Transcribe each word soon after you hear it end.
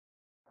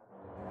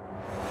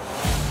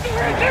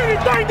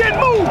everything that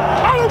moves.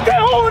 I don't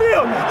care who it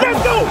is.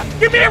 Let's go.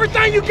 Give me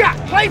everything you got.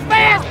 Play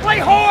fast, play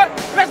hard.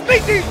 Let's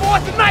meet these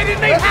boys tonight in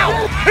their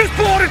house. It's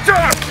party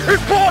time.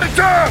 It's party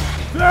time.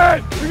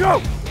 Hey, here we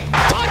go.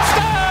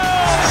 Touchdown!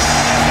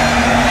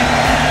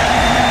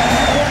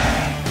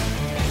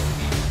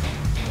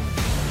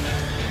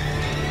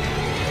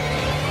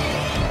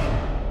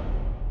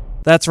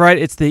 That's right.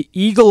 It's the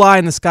Eagle Eye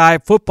in the Sky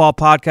football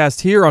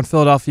podcast here on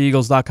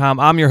PhiladelphiaEagles.com.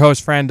 I'm your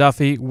host, Fran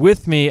Duffy.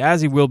 With me, as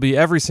he will be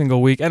every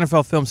single week,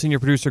 NFL Film Senior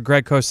Producer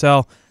Greg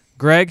Cosell.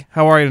 Greg,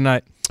 how are you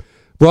tonight?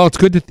 Well, it's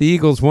good that the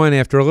Eagles won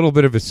after a little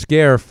bit of a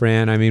scare,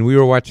 Fran. I mean, we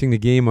were watching the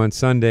game on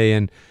Sunday,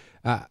 and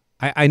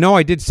I know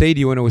I did say to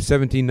you when it was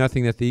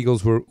 17-0 that the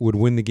Eagles would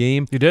win the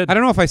game. You did. I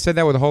don't know if I said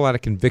that with a whole lot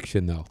of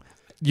conviction, though.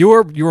 You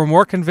were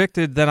more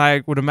convicted than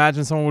I would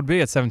imagine someone would be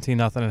at 17-0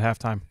 at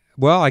halftime.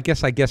 Well, I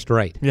guess I guessed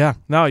right. Yeah,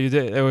 no, you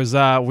did. It was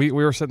we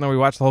were sitting there. We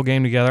watched the whole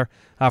game together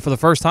for the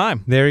first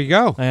time. There you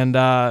go. And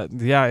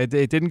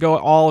it didn't go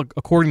all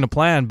according to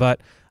plan,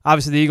 but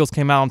obviously the Eagles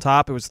came out on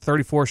top. It was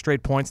 34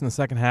 straight points in the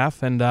second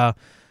half, and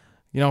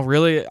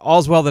really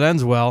all's well that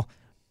ends well.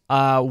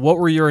 What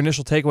were your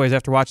initial takeaways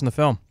after watching the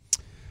film?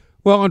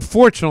 Well,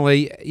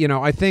 unfortunately,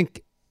 I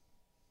think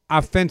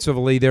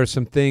offensively there's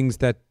some things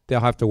that they'll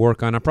have to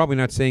work on. I'm probably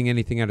not saying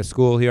anything out of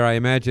school here. I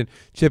imagine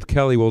Chip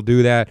Kelly will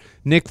do that.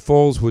 Nick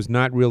Foles was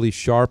not really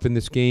sharp in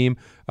this game.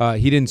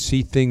 He didn't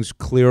see things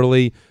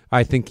clearly.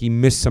 I think he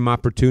missed some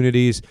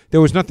opportunities.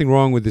 There was nothing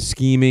wrong with the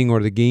scheming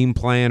or the game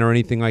plan or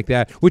anything like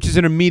that, which is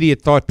an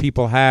immediate thought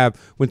people have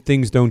when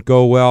things don't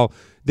go well.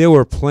 There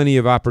were plenty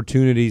of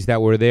opportunities that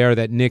were there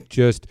that Nick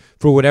just,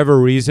 for whatever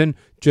reason,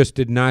 just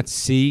did not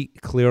see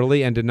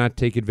clearly and did not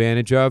take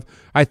advantage of.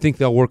 I think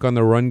they'll work on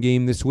the run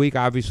game this week.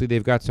 Obviously,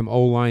 they've got some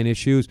O-line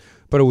issues,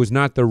 but it was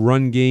not the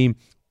run game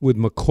with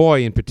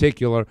McCoy in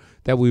particular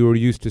that we were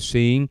used to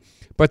seeing.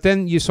 But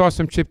then you saw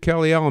some Chip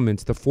Kelly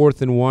elements, the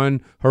 4th and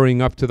 1,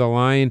 hurrying up to the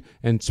line,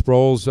 and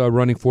Sproles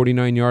running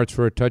 49 yards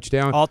for a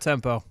touchdown. All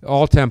tempo.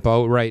 All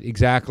tempo, right,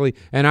 exactly.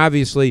 And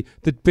obviously,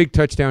 the big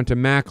touchdown to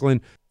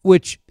Macklin,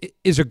 which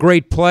is a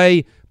great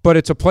play, but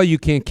it's a play you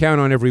can't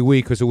count on every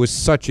week because it was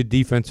such a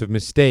defensive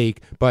mistake.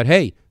 But,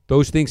 hey,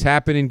 those things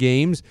happen in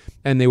games,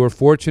 and they were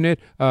fortunate.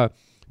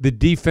 The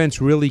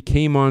defense really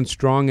came on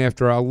strong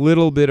after a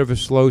little bit of a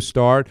slow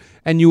start,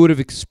 and you would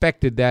have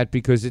expected that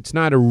because it's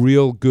not a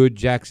real good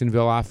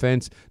Jacksonville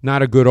offense,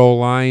 not a good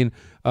O-line,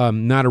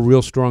 not a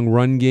real strong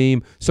run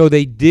game. So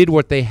they did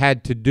what they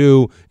had to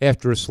do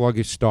after a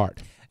sluggish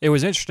start. It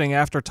was interesting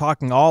after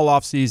talking all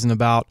offseason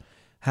about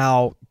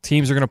how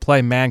teams are going to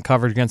play man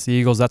coverage against the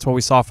Eagles. That's what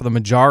we saw for the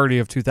majority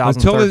of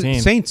 2013. Until the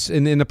Saints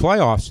in the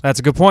playoffs. That's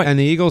a good point. And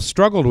the Eagles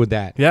struggled with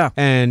that. Yeah.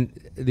 And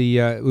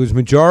it was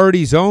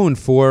majority zone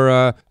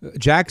for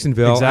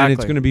Jacksonville. Exactly. And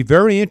it's going to be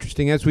very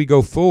interesting as we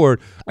go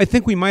forward. I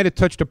think we might have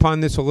touched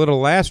upon this a little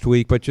last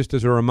week, but just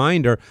as a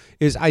reminder,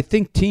 is I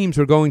think teams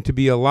are going to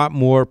be a lot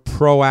more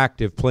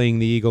proactive playing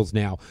the Eagles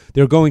now.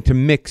 They're going to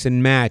mix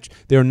and match.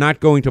 They're not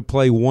going to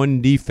play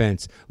one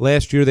defense.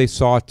 Last year they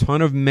saw a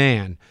ton of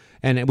man,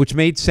 and which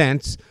made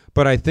sense,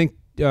 but I think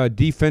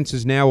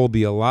defenses now will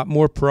be a lot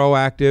more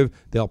proactive.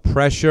 They'll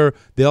pressure.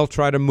 They'll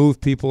try to move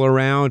people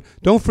around.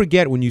 Don't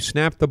forget, when you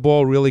snap the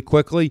ball really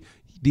quickly,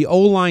 the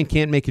O-line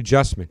can't make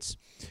adjustments.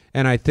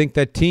 And I think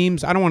that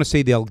teams, I don't want to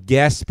say they'll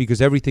guess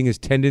because everything is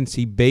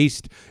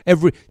tendency-based.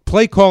 Every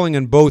play calling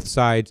on both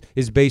sides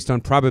is based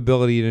on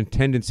probability and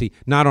tendency,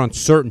 not on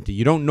certainty.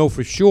 You don't know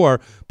for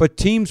sure, but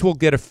teams will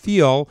get a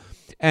feel,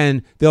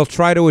 and they'll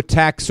try to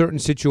attack certain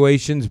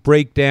situations,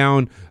 break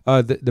down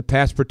the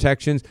pass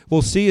protections.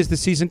 We'll see as the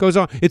season goes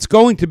on. It's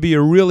going to be a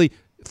really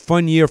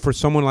fun year for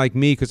someone like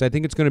me because I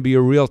think it's going to be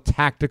a real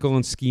tactical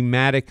and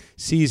schematic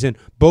season,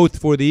 both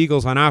for the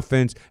Eagles on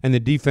offense and the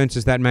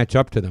defenses that match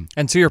up to them.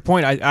 And to your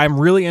point, I'm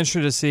really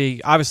interested to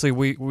see, obviously,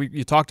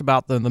 you talked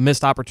about the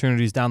missed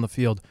opportunities down the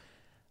field.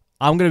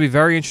 I'm going to be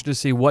very interested to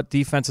see what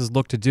defenses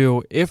look to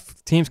do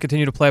if teams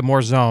continue to play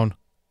more zone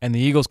and the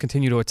Eagles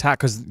continue to attack,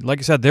 because, like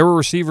you said, there were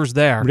receivers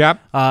there.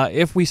 Yep.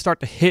 If we start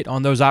to hit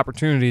on those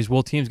opportunities,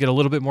 will teams get a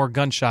little bit more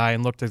gun-shy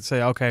and look to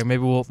say, okay,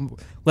 maybe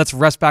let's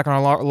rest back on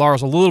our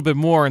laurels a little bit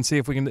more and see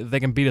if they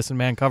can beat us in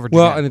man coverage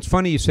Well, again. and it's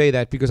funny you say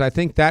that because I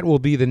think that will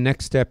be the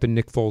next step in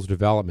Nick Foles'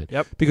 development.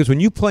 Yep. Because when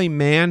you play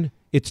man,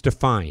 it's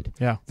defined.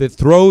 Yeah. The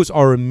throws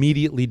are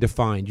immediately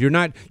defined.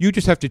 You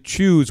just have to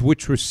choose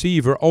which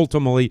receiver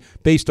ultimately,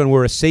 based on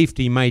where a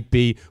safety might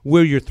be,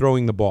 where you're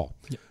throwing the ball.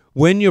 Yep.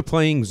 When you're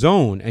playing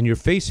zone and you're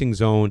facing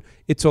zone,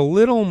 it's a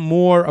little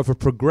more of a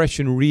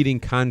progression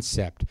reading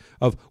concept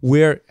of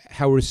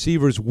how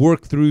receivers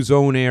work through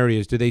zone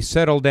areas. Do they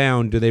settle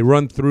down? Do they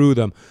run through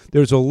them?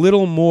 There's a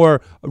little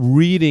more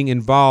reading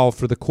involved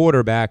for the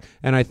quarterback,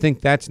 and I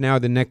think that's now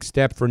the next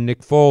step for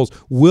Nick Foles.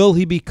 Will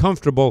he be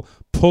comfortable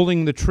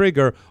pulling the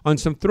trigger on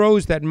some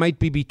throws that might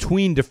be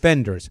between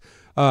defenders?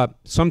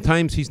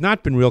 Sometimes he's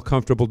not been real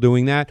comfortable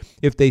doing that.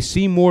 If they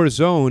see more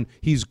zone,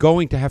 he's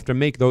going to have to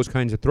make those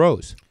kinds of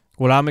throws.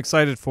 What I'm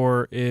excited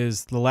for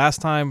is the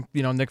last time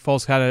Nick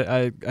Foles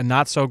had a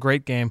not so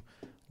great game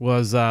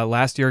was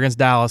last year against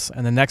Dallas,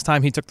 and the next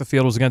time he took the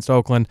field was against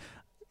Oakland.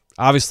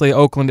 Obviously,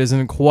 Oakland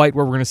isn't quite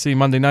where we're going to see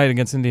Monday night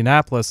against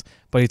Indianapolis,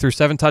 but he threw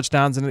 7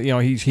 touchdowns, and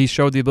he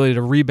showed the ability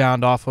to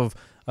rebound off of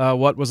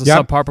what was a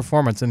subpar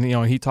performance. And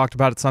he talked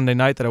about it Sunday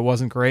night that it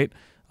wasn't great.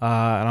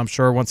 And I'm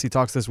sure once he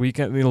talks this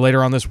weekend,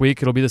 later on this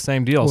week, it'll be the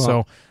same deal. Well,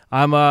 so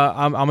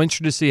I'm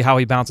interested to see how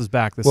he bounces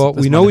back. This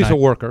we know he's a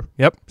worker.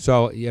 Yep.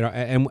 So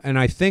and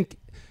I think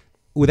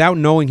without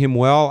knowing him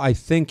well, I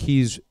think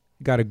he's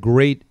got a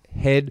great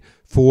head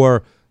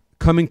for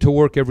coming to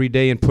work every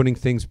day and putting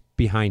things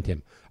behind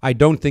him. I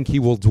don't think he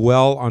will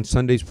dwell on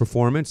Sunday's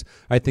performance.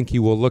 I think he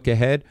will look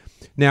ahead.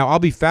 Now, I'll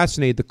be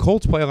fascinated. The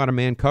Colts play a lot of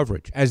man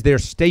coverage as their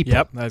staple.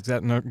 Yep, that's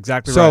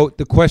exactly right. So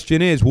the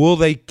question is, will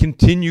they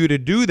continue to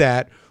do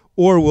that,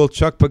 or will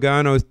Chuck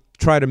Pagano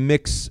try to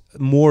mix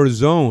more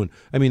zone?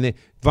 I mean,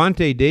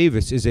 Vontae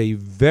Davis is a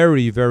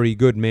very, very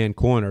good man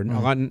corner.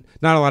 Not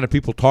a lot of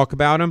people talk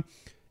about him.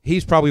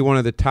 He's probably one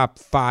of the top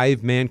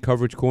 5 man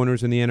coverage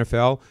corners in the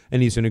NFL,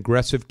 and he's an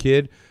aggressive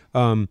kid.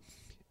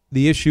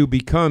 The issue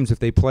becomes if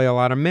they play a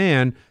lot of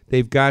man,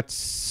 they've got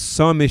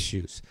some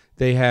issues.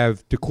 They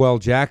have DeQuell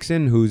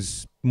Jackson,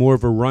 who's more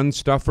of a run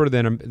stuffer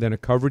than a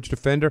coverage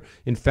defender.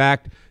 In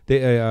fact,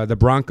 the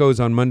Broncos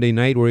on Monday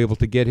night were able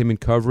to get him in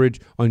coverage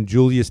on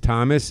Julius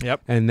Thomas,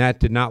 and that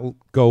did not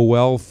go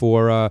well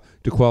for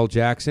DeQuell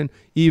Jackson.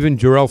 Even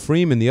Jarrell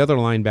Freeman, the other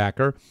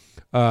linebacker,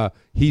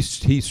 he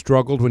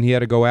struggled when he had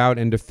to go out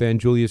and defend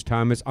Julius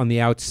Thomas on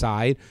the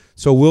outside.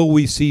 So will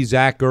we see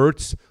Zach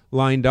Ertz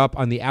lined up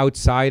on the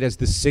outside as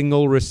the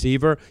single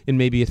receiver in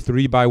maybe a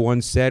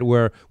 3-by-1 set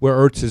where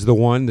Ertz is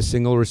the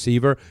single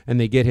receiver, and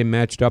they get him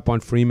matched up on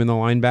Freeman, the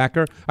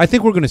linebacker? I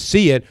think we're going to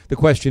see it. The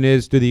question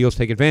is, do the Eagles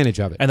take advantage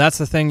of it? And that's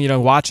the thing,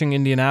 watching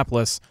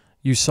Indianapolis,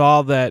 you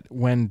saw that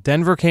when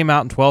Denver came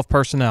out in 12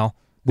 personnel,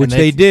 which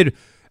they did.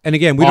 And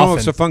again, we don't know if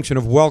it's a function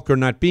of Welker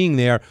not being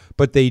there,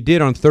 but they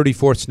did on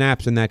 34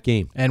 snaps in that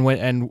game.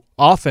 And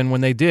often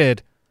when they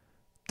did,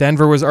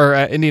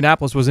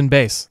 Indianapolis was in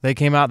base. They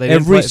came out.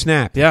 Every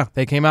snap. Yeah,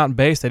 they came out in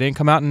base. They didn't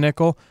come out in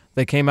nickel.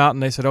 They came out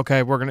and they said,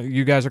 "Okay,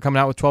 you guys are coming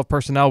out with 12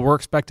 personnel. We're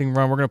expecting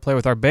run. We're going to play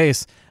with our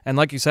base." And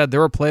like you said, there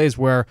were plays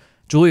where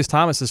Julius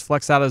Thomas is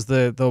flexed out as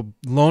the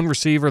lone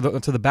receiver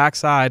to the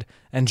backside,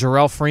 and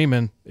Jarrell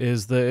Freeman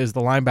is the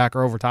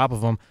linebacker over top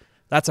of him.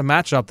 That's a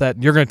matchup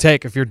that you're going to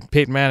take if you're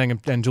Peyton Manning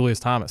and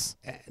Julius Thomas.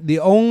 The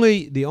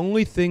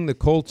only thing the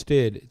Colts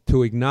did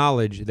to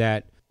acknowledge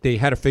that they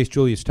had to face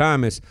Julius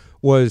Thomas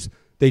was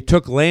they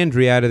took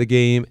Landry out of the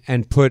game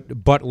and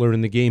put Butler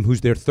in the game, who's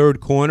their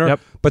third corner,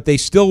 but they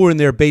still were in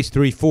their base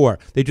 3-4.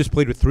 They just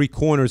played with 3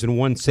 corners and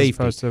 1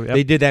 safety.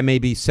 They did that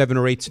maybe 7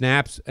 or 8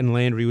 snaps, and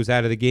Landry was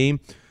out of the game.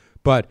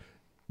 But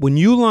when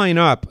you line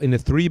up in a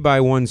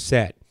 3-by-1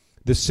 set,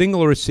 the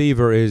single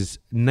receiver is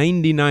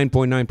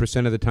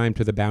 99.9% of the time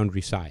to the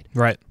boundary side,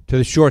 right, to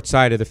the short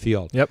side of the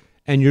field. Yep.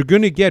 And you're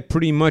going to get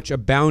pretty much a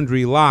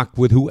boundary lock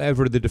with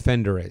whoever the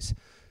defender is,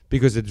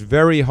 because it's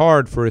very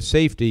hard for a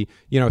safety.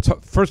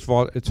 First of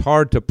all, it's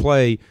hard to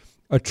play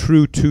a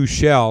true 2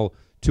 shell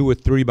to a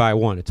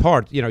 3-by-1. It's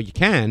hard. You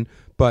can,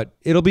 but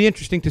it'll be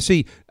interesting to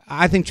see.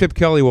 I think Chip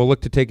Kelly will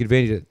look to take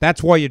advantage of it.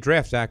 That's why you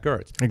draft Zach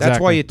Ertz. Exactly. That's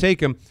why you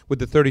take him with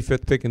the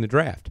 35th pick in the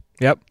draft.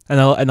 Yep.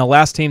 And the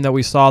last team that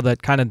we saw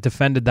that kind of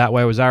defended that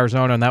way was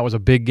Arizona, and that was a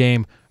big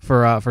game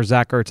for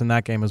Zach Ertz in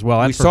that game as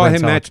well. We saw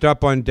him matched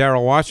up on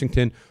Darrell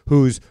Washington,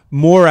 who's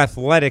more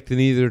athletic than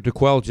either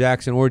DeQuell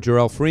Jackson or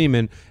Jarrell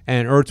Freeman,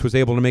 and Ertz was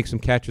able to make some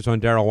catches on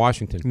Darrell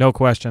Washington. No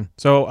question.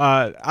 So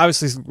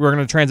obviously we're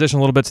going to transition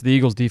a little bit to the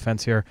Eagles'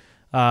 defense here.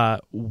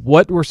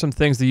 What were some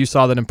things that you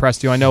saw that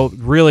impressed you? I know,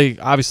 really,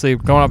 obviously,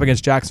 going up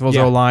against Jacksonville's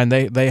O-line,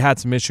 they had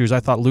some issues. I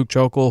thought Luke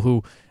Jokel,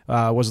 who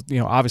was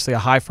obviously a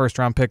high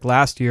first-round pick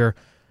last year,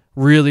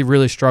 really,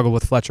 really struggled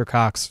with Fletcher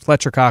Cox.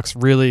 Fletcher Cox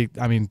really,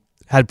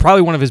 had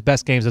probably one of his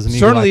best games as an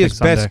Eagle. Certainly his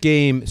best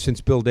game since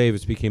Bill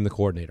Davis became the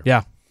coordinator.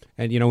 Yeah.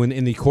 And,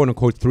 in the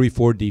quote-unquote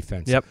 3-4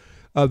 defense. Yep.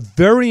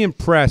 Very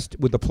impressed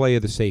with the play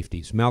of the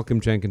safeties, Malcolm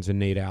Jenkins and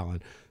Nate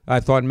Allen. I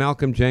thought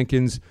Malcolm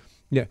Jenkins...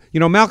 Yeah,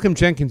 Malcolm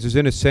Jenkins is,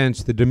 in a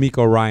sense, the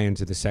D'Amico Ryans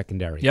of the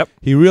secondary. Yep.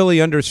 He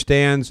really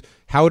understands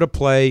how to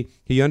play.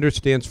 He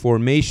understands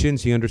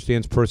formations. He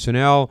understands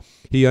personnel.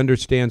 He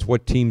understands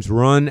what teams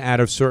run out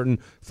of certain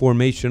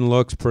formation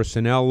looks,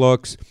 personnel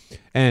looks,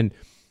 and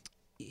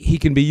he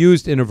can be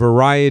used in a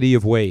variety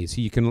of ways.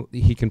 He can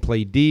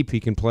play deep. He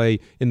can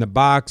play in the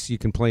box. You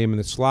can play him in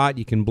the slot.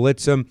 You can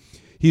blitz him.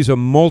 He's a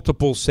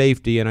multiple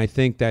safety, and I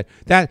think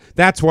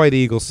that's why the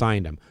Eagles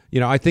signed him.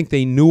 I think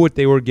they knew what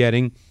they were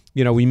getting.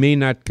 We may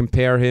not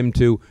compare him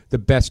to the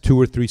best 2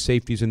 or 3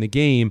 safeties in the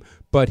game,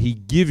 but he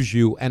gives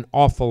you an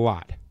awful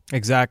lot.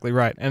 Exactly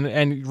right.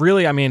 And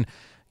really,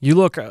 you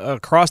look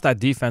across that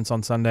defense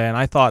on Sunday, and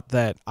I thought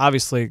that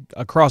obviously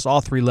across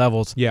all 3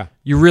 levels,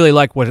 you really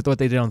like what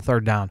they did on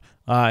 3rd down.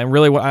 And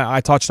really what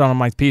I touched on in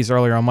my piece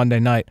earlier on Monday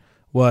night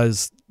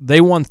was they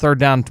won 3rd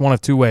down one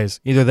of 2 ways.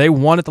 Either they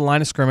won at the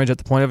line of scrimmage at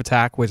the point of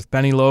attack with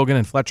Benny Logan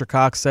and Fletcher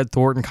Cox, Ced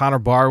Thornton, Connor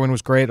Barwin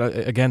was great,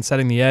 again,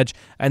 setting the edge,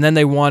 and then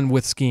they won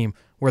with scheme,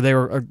 where they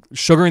were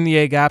sugaring the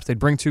A-gaps. They'd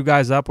bring 2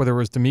 guys up, whether it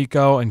was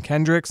D'Amico and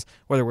Kendricks,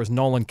 whether it was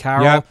Nolan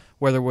Carroll,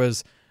 whether it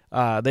was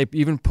They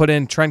even put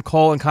in Trent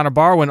Cole and Connor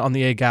Barwin on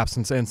the A gaps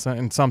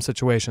in some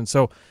situations.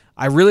 So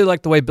I really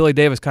like the way Billy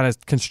Davis kind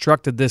of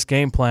constructed this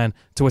game plan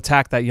to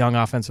attack that young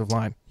offensive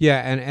line. Yeah,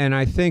 and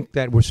I think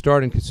that we're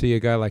starting to see a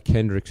guy like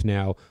Kendricks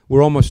now.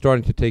 We're almost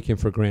starting to take him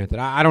for granted.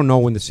 I don't know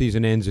when the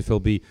season ends if he'll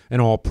be an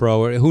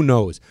all-pro, or who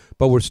knows.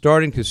 But we're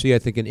starting to see, I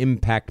think, an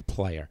impact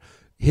player.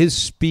 His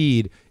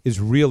speed is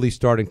really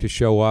starting to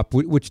show up,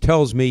 which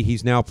tells me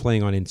he's now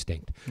playing on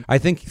instinct. I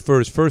think for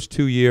his first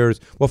 2 years,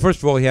 well, first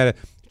of all, he had a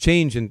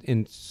change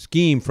in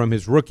scheme from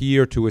his rookie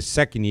year to his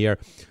second year.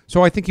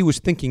 So I think he was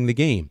thinking the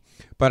game.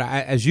 But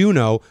as you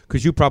know,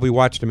 because you probably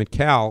watched him at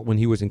Cal when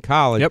he was in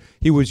college, Yep.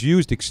 he was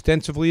used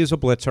extensively as a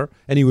blitzer,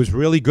 and he was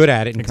really good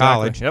at it in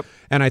college. Yep.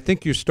 And I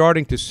think you're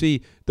starting to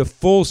see the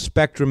full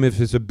spectrum of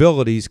his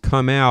abilities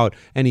come out,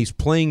 and he's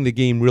playing the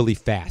game really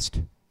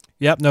fast.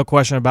 Yep, no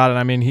question about it.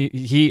 I mean,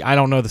 he I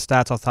don't know the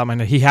stats off the top of my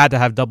head. He had to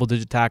have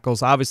double-digit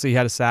tackles. Obviously, he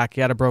had a sack.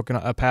 He had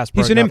a pass.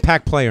 He's an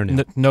impact player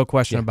now. No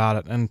question about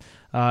it. And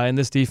in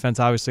this defense,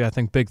 obviously, I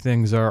think big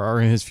things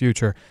are in his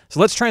future. So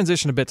let's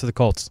transition a bit to the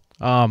Colts.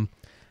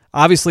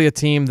 Obviously, a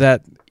team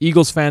that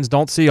Eagles fans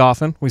don't see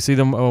often. We see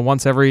them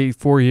once every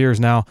 4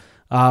 years now.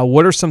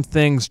 What are some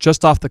things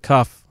just off the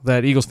cuff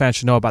that Eagles fans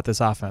should know about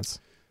this offense?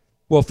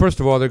 Well, first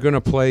of all, they're going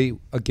to play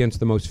against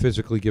the most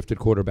physically gifted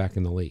quarterback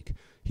in the league.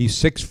 He's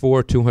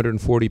 6'4",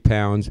 240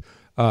 pounds.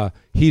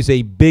 He's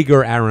a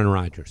bigger Aaron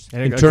Rodgers.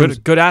 And a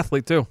good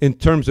athlete, too. In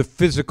terms of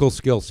physical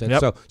skill set.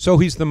 Yep. So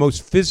he's the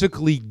most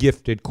physically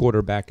gifted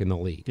quarterback in the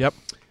league. Yep.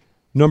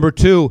 Number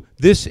two,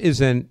 this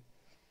is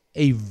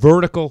a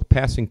vertical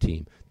passing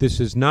team. This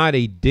is not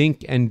a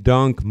dink and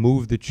dunk,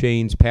 move the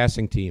chains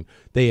passing team.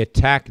 They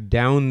attack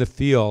down the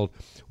field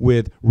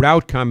with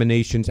route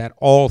combinations at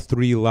all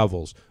three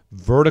levels: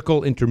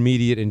 vertical,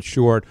 intermediate, and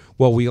short,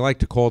 what we like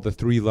to call the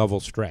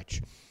three-level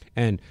stretch.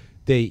 And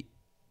they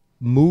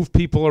move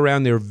people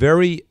around. They're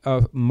very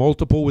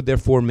multiple with their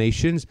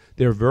formations.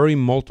 They're very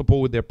multiple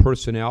with their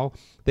personnel.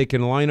 They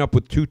can line up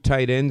with two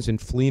tight ends in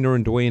Fleener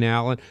and Dwayne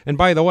Allen. And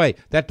by the way,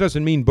 that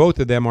doesn't mean both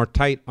of them are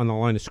tight on the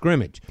line of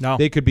scrimmage. No.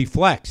 They could be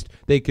flexed.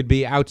 They could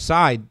be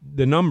outside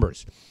the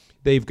numbers.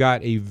 They've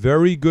got a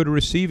very good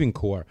receiving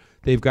core.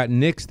 They've got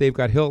Nix, they've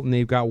got Hilton,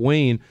 they've got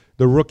Wayne,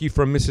 the rookie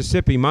from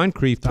Mississippi.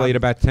 Moncrief played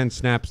about 10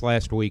 snaps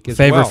last week as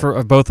well. Favorite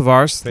for both of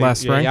ours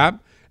last spring. Yeah.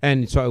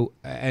 And so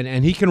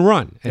and he can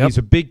run, and Yep. he's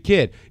a big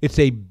kid. It's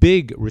a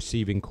big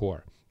receiving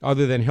core,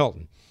 other than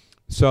Hilton.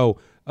 So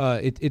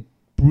it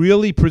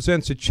really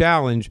presents a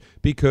challenge,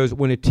 because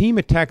when a team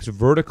attacks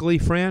vertically,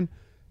 Fran,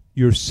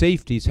 your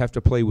safeties have to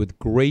play with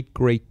great,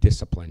 great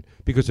discipline.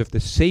 Because if the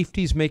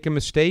safeties make a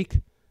mistake,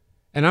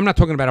 and I'm not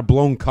talking about a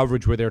blown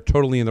coverage where they're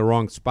totally in the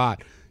wrong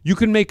spot. You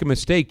can make a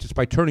mistake just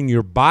by turning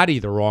your body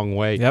the wrong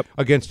way Yep.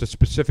 against a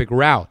specific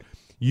route.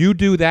 You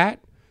do that,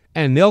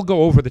 and they'll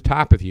go over the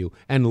top of you.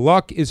 And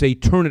Luck is a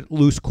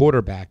turn-it-loose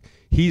quarterback.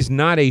 He's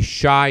not a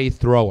shy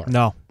thrower.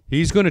 No.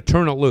 He's going to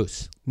turn it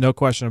loose. No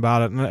question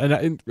about it.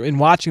 And in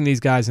watching these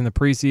guys in the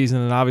preseason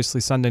and obviously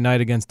Sunday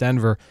night against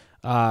Denver,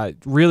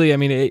 really, I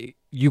mean,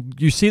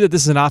 you see that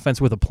this is an offense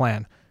with a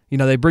plan. You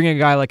know, they bring in a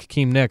guy like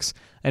Hakeem Nicks,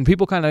 and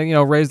people kind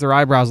of, raise their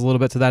eyebrows a little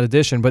bit to that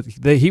addition, but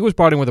he was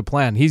brought in with a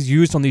plan. He's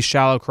used on these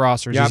shallow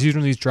crossers. Yep. He's used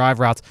on these drive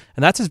routes,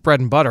 and that's his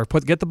bread and butter.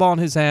 Get the ball in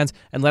his hands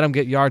and let him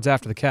get yards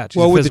after the catch.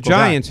 Well, with the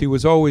Giants, he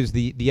was always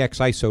the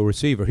ex-ISO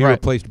receiver. He Right.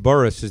 replaced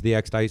Burris as the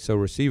ex-ISO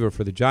receiver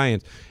for the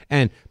Giants.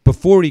 And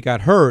before he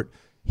got hurt,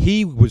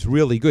 he was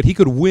really good. He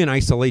could win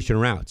isolation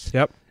routes.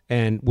 Yep.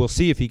 And we'll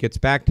see if he gets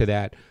back to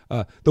that.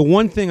 The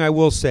one thing I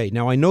will say,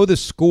 now I know the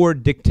score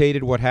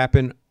dictated what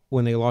happened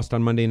when they lost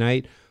on Monday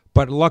night,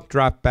 but Luck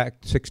dropped back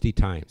 60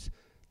 times.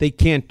 They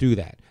can't do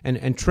that.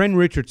 And Trent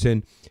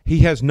Richardson, he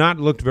has not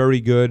looked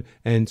very good,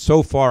 and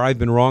so far I've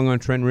been wrong on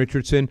Trent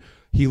Richardson.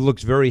 He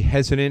looks very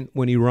hesitant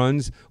when he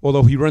runs,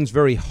 although he runs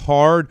very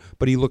hard,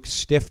 but he looks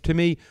stiff to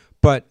me.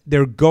 But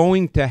they're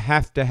going to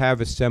have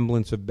a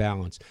semblance of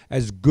balance.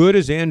 As good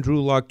as Andrew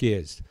Luck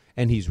is,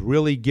 and he's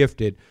really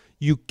gifted,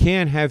 you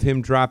can't have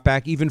him drop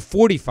back even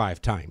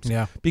 45 times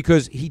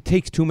because he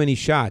takes too many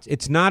shots.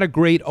 It's not a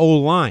great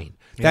O-line.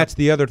 That's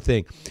the other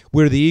thing,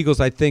 where the Eagles,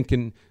 I think,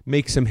 can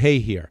make some hay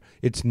here.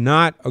 It's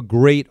not a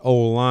great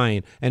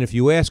O-line, and if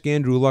you ask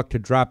Andrew Luck to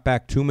drop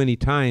back too many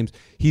times,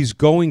 he's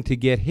going to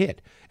get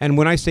hit. And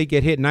when I say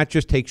get hit, not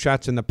just take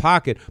shots in the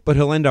pocket, but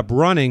he'll end up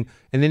running,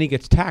 and then he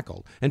gets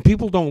tackled. And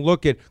people don't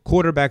look at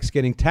quarterbacks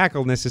getting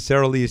tackled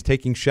necessarily as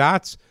taking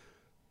shots,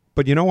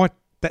 but you know what?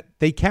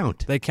 They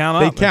count. They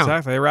count up.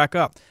 Exactly. They rack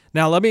up.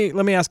 Now, let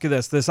me ask you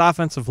this. This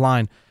offensive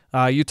line,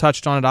 you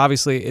touched on it.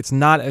 Obviously, it's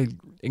not an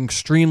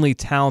extremely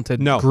talented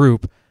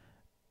group.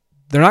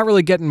 They're not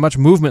really getting much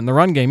movement in the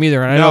run game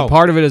either. And I know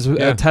part of it is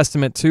a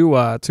testament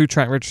to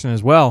Trent Richardson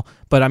as well.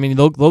 But, I mean,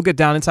 they'll get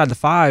down inside the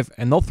 5,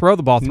 and they'll throw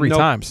the ball three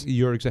times.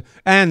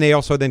 And they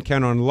also then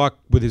count on Luck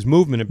with his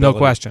movement ability. No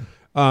question.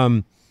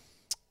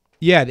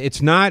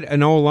 It's not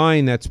an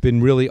O-line that's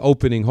been really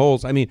opening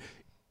holes. I mean,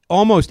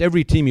 almost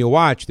every team you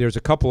watch, there's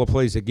a couple of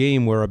plays a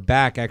game where a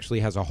back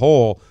actually has a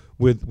hole.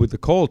 With the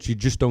Colts, you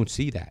just don't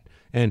see that.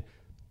 And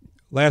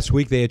Last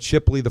week they had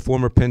Shipley, the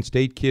former Penn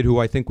State kid, who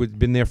I think had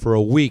been there for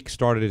a week,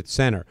 started at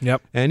center.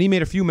 Yep. And he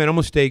made a few mental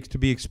mistakes to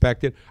be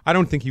expected. I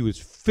don't think he was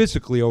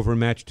physically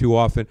overmatched too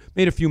often.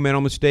 Made a few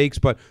mental mistakes,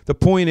 but the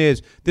point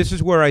is, this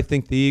is where I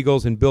think the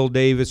Eagles and Bill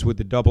Davis with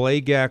the double-A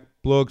gap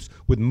looks,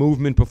 with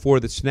movement before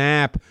the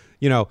snap,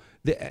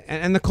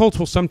 and the Colts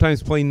will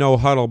sometimes play no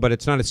huddle, but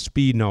it's not a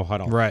speed no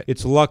huddle. Right.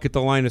 It's luck at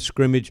the line of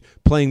scrimmage,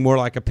 playing more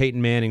like a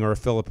Peyton Manning or a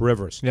Phillip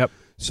Rivers. Yep.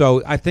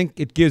 So I think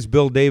it gives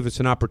Bill Davis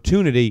an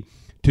opportunity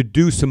to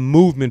do some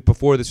movement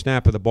before the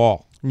snap of the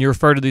ball. And you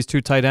refer to these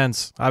two tight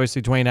ends,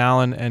 obviously Dwayne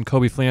Allen and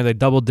Kobe Fleener. They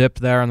double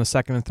dipped there in the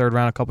second and third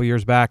round a couple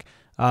years back.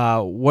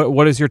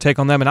 What is your take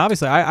on them? And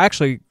obviously, I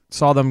actually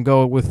saw them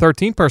go with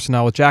 13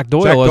 personnel with Jack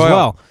Doyle as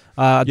well.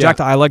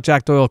 I liked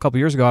Jack Doyle a couple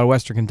years ago out of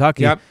Western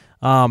Kentucky. Yep.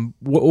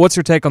 What's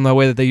your take on the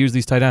way that they use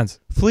these tight ends?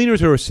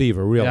 Fleener's a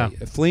receiver, really. Yeah.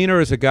 Fleener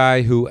is a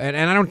guy who, and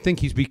I don't think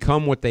he's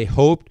become what they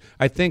hoped.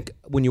 I think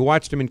when you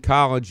watched him in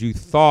college, you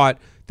thought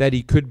that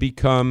he could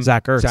become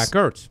Zach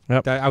Ertz.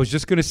 Yep. I was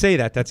just going to say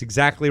that. That's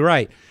exactly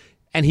right.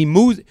 And he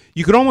moves.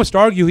 You could almost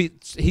argue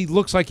he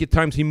looks like at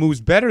times he moves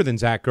better than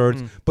Zach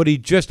Ertz, but he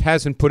just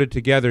hasn't put it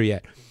together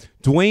yet.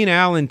 Dwayne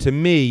Allen, to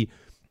me,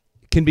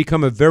 can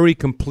become a very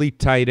complete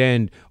tight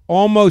end,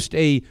 almost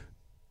a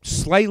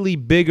slightly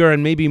bigger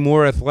and maybe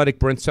more athletic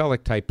Brent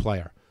Selleck type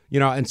player.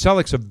 And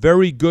Selleck's a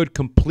very good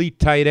complete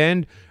tight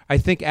end. I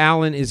think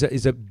Allen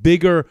is a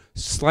bigger,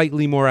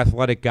 slightly more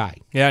athletic guy.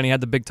 Yeah, and he had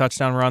the big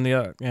touchdown run,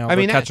 the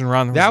catch and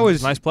run. That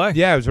was a nice play.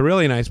 Yeah, it was a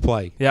really nice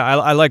play. Yeah,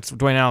 I liked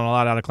Dwayne Allen a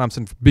lot out of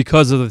Clemson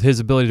because of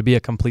his ability to be a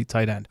complete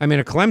tight end. I mean,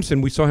 at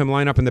Clemson, we saw him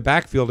line up in the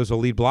backfield as a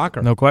lead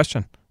blocker. No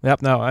question.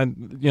 Yep. No,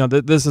 and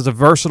this is a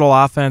versatile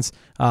offense.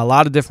 A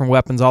lot of different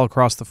weapons all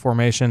across the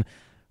formation.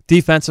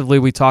 Defensively,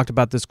 we talked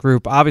about this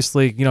group.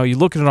 Obviously, you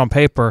look at it on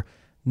paper.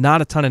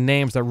 Not a ton of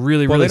names that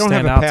really stand out to you. Well, they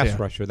don't have a pass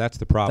rusher. That's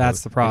the problem.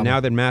 That's the problem. And now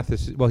that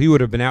Mathis, he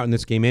would have been out in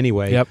this game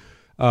anyway.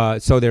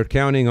 Yep. So they're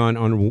counting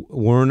on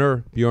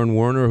Bjorn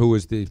Werner, who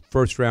was the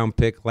first-round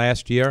pick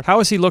last year. How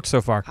has he looked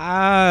so far?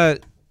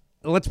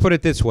 Let's put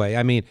it this way.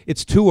 I mean,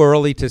 it's too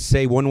early to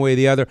say one way or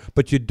the other,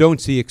 but you don't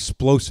see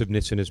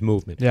explosiveness in his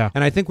movement. Yeah.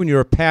 And I think when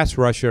you're a pass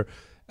rusher,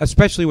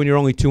 especially when you're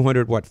only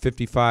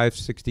 55,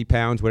 60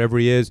 pounds, whatever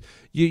he is,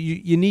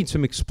 you need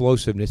some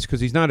explosiveness because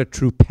he's not a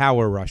true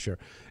power rusher.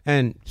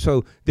 And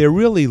so they're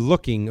really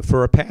looking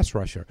for a pass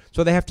rusher.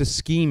 So they have to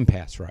scheme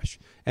pass rush.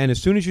 And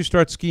as soon as you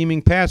start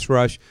scheming pass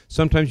rush,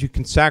 sometimes you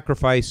can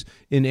sacrifice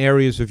in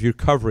areas of your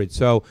coverage.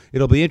 So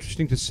it'll be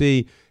interesting to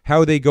see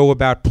how they go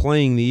about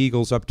playing the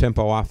Eagles'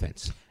 up-tempo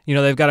offense.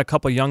 They've got a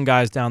couple young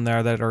guys down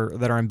there that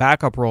are in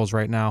backup roles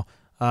right now.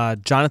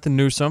 Jonathan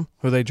Newsom,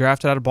 who they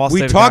drafted out of Ball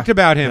State. We talked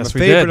about him, yes, a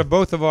favorite of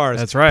both of ours.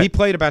 That's right. He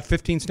played about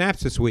 15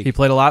 snaps this week. He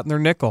played a lot in their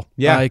nickel.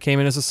 Yeah. He came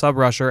in as a sub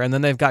rusher, and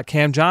then they've got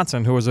Cam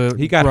Johnson, who was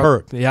He got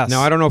hurt. Yes.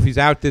 Now, I don't know if he's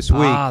out this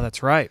week.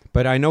 That's right.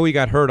 But I know he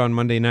got hurt on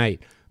Monday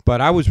night. But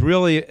I was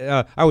really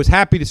I was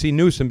happy to see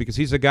Newsom because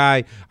he's a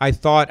guy I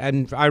thought,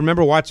 and I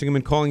remember watching him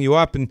and calling you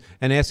up and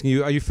asking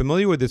you, are you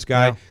familiar with this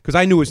guy? Because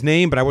I knew his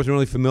name, but I wasn't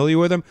really familiar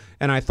with him,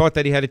 and I thought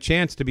that he had a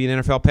chance to be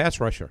an NFL pass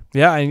rusher.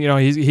 Yeah,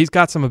 and he's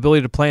got some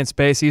ability to play in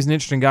space. He's an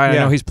interesting guy. Yeah.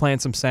 I know he's playing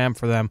some Sam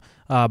for them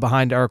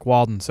behind Eric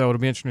Walden, so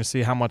it'll be interesting to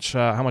see how much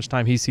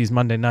time he sees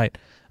Monday night.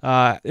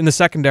 In the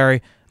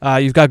secondary,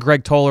 you've got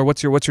Greg Toller.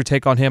 What's your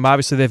take on him?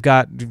 Obviously, they've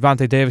got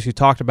Vontae Davis you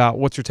talked about.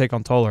 What's your take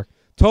on Toller?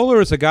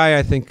 Toller is a guy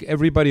I think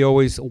everybody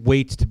always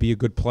waits to be a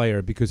good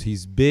player because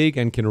he's big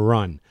and can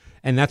run,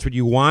 and that's what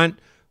you want.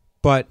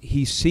 But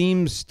he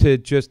seems to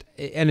just,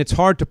 and it's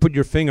hard to put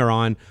your finger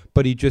on,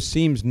 but he just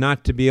seems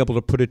not to be able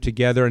to put it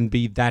together and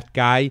be that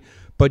guy.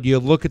 But you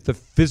look at the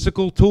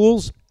physical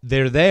tools,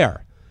 they're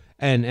there.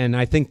 And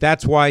I think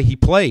that's why he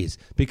plays,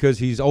 because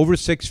he's over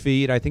 6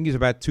 feet. I think he's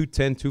about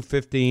 210,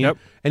 215, yep.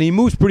 And he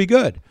moves pretty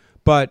good.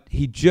 But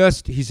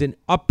he's an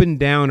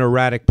up-and-down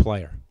erratic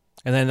player.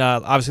 And then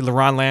obviously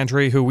LaRon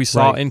Landry, who we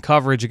saw in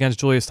coverage against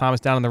Julius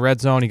Thomas down in the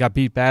red zone. He got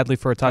beat badly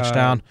for a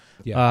touchdown.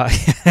 What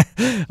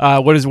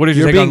is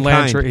your take on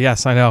Landry? Kind.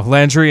 Yes, I know.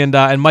 Landry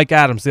and Mike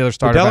Adams, the other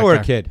starter. The Delaware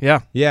back there.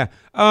 kid. Yeah.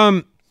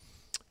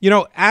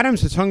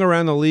 Adams has hung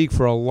around the league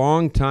for a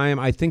long time.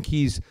 I think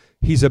he's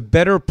a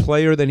better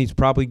player than he's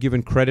probably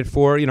given credit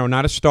for.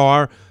 Not a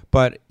star,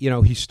 but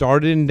he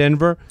started in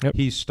Denver. Yep.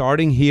 He's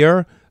starting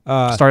here.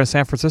 Started in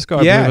San Francisco, I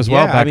believe, as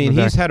well.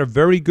 Yeah, he's had a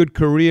very good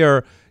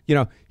career.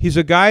 He's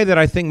a guy that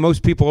I think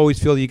most people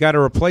always feel you got to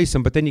replace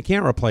him, but then you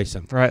can't replace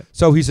him. Right.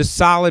 So he's a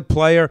solid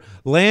player.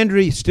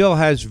 Landry still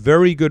has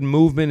very good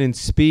movement and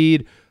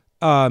speed.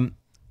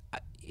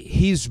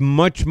 He's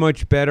much,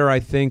 much better, I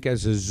think,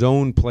 as a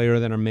zone player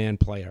than a man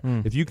player.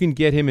 If you can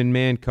get him in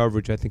man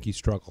coverage, I think he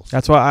struggles.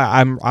 That's why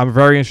I'm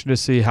very interested to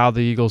see how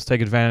the Eagles take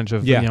advantage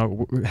of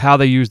how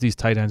they use these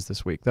tight ends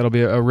this week. That'll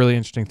be a really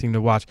interesting thing to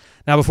watch.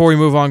 Now, before we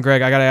move on,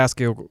 Greg, I got to ask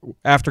you,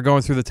 after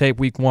going through the tape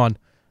week one,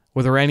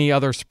 were there any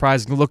other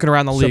surprises looking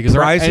around the league?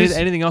 Surprises? Is there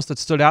anything else that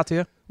stood out to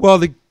you?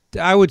 Well,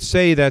 I would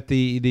say that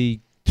the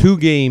two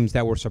games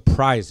that were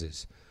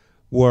surprises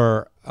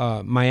were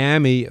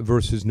Miami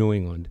versus New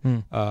England.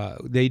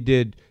 They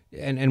did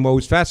and what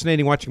was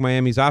fascinating watching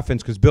Miami's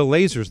offense, because Bill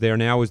Lazor's there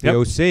now as the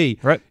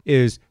OC, right,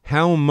 is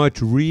how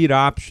much read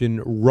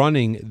option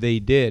running they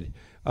did.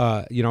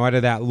 Out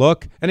of that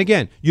look. And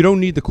again, you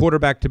don't need the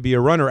quarterback to be a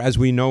runner, as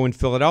we know in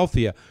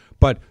Philadelphia.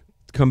 But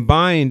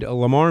combined,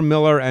 Lamar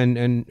Miller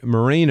and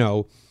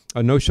Moreno,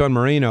 Noshawn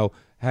Moreno,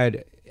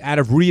 had, out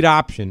of read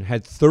option,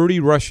 had 30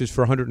 rushes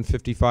for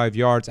 155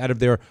 yards out of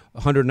their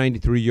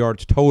 193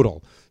 yards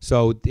total.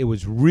 So it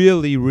was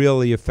really,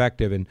 really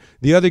effective. And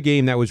the other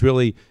game that was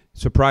really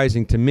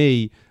surprising to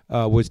me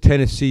was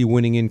Tennessee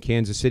winning in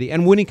Kansas City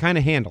and winning kind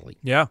of handily.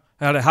 Yeah.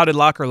 How did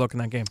Locker look in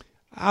that game?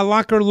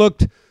 Locker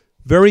looked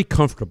very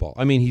comfortable.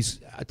 I mean,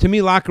 to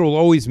me, Locker will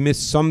always miss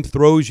some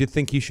throws you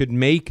think he should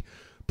make,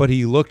 but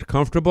he looked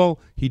comfortable.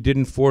 He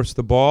didn't force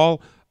the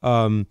ball.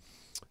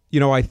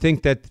 I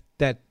think that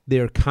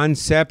their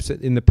concepts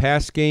in the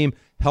pass game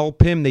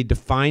help him. They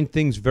defined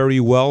things very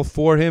well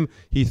for him.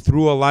 He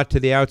threw a lot to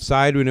the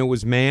outside when it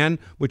was man,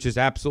 which is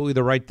absolutely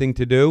the right thing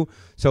to do.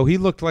 So he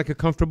looked like a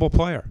comfortable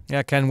player.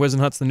 Yeah, Ken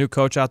Wisenhut's the new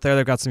coach out there.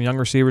 They've got some young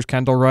receivers,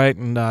 Kendall Wright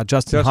and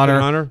Justin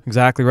Hunter.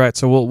 Exactly right.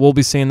 So we'll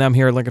be seeing them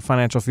here at Lincoln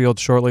Financial Field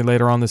shortly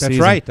later on this season.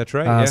 That's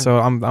right. Yeah. So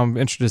I'm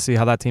interested to see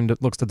how that team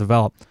looks to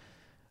develop.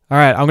 All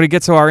right, I'm going to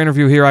get to our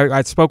interview here.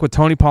 I spoke with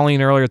Tony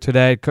Pauline earlier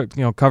today,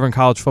 covering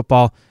college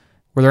football.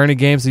 Were there any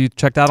games that you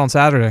checked out on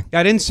Saturday?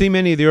 I didn't see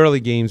many of the early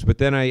games, but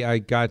then I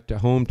got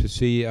home to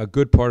see a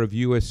good part of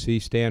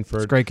USC Stanford.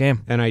 It's a great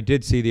game. And I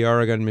did see the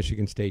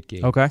Oregon-Michigan State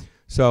game. Okay.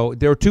 So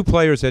there were two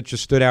players that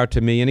just stood out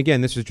to me. And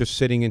again, this is just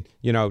sitting and,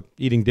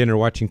 eating dinner,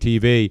 watching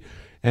TV.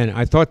 And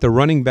I thought the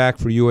running back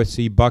for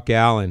USC, Buck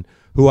Allen,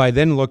 who I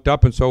then looked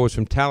up and saw was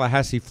from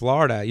Tallahassee,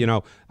 Florida.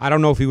 I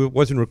don't know if he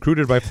wasn't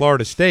recruited by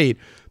Florida State,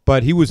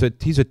 but he's a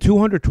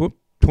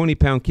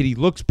 220-pound kid. He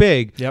looks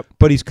big,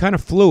 but he's kind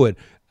of fluid.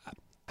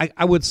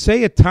 I would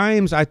say at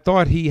times I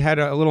thought he had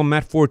a little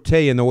Matt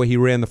Forte in the way he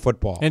ran the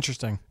football.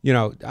 Interesting.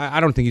 I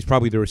don't think he's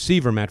probably the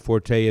receiver Matt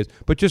Forte is,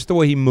 but just the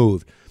way he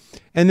moved.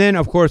 And then,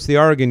 of course, the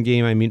Oregon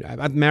game,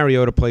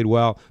 Mariota played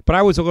well, but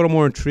I was a little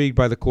more intrigued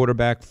by the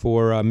quarterback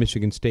for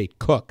Michigan State,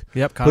 Cook.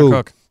 Yep,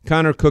 Cook.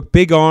 Connor Cook,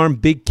 big arm,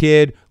 big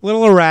kid, a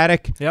little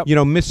erratic, yep.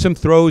 Missed some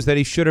throws that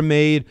he should have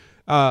made,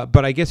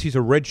 but I guess he's a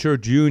redshirt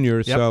junior,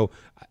 yep. So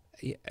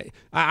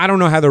I don't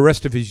know how the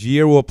rest of his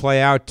year will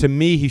play out. To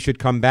me, he should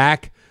come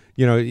back.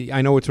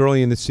 I know it's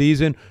early in the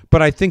season,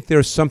 but I think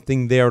there's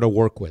something there to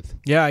work with.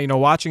 Yeah,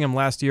 watching him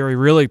last year, he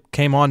really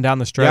came on down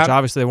the stretch. Yep.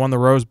 Obviously, they won the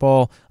Rose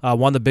Bowl,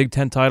 won the Big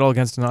Ten title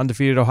against an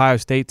undefeated Ohio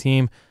State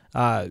team.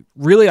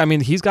 Really,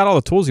 he's got all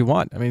the tools you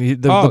want.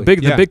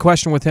 The big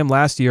question with him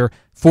last year,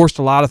 forced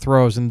a lot of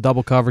throws in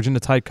double coverage, into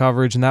tight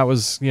coverage, and that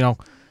was,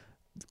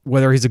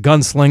 whether he's a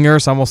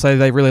gunslinger, some will say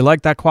they really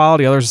like that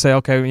quality. Others will say,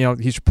 okay,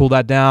 he should pull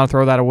that down,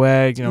 throw that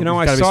away. He's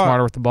got to be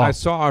smarter with the ball. I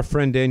saw our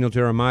friend Daniel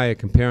Jeremiah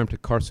compare him to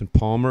Carson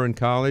Palmer in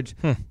college.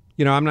 I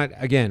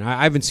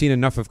haven't seen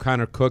enough of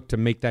Connor Cook to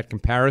make that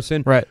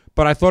comparison. Right.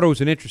 But I thought it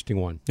was an interesting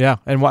one. Yeah,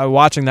 and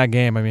watching that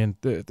game,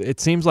 it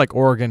seems like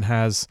Oregon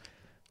has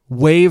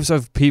waves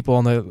of people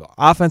on the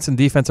offense and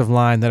defensive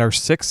line that are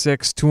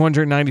 6'6",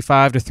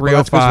 295 to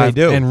 305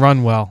 and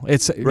run well.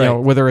 It's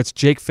whether it's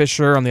Jake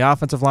Fisher on the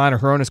offensive line or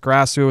Hronis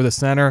Grasu, the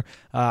center,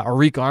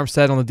 Arik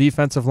Armstead on the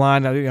defensive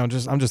line. I'm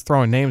just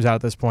throwing names out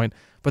at this point,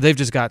 but they've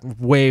just got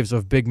waves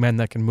of big men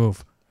that can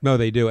move. No,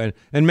 they do, and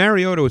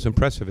Mariota was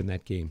impressive in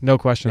that game. No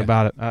question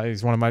about it.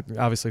 He's one of my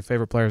obviously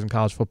favorite players in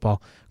college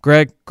football.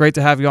 Greg, great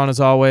to have you on as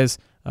always.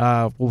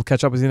 We'll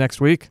catch up with you next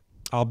week.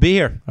 I'll be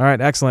here. All right,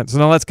 excellent. So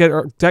now let's get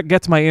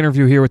to my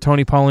interview here with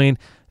Tony Pauline,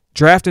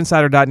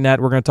 DraftInsider.net.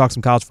 We're going to talk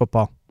some college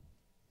football.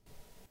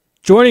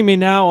 Joining me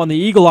now on the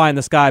Eagle Eye in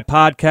the Sky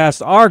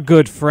podcast, our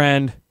good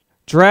friend,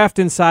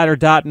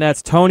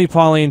 DraftInsider.net's Tony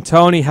Pauline.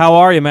 Tony, how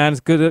are you, man? It's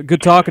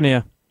good talking to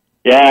you.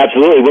 Yeah,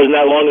 absolutely. It wasn't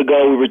that long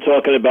ago we were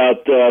talking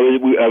about,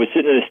 I was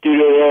sitting in the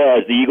studio there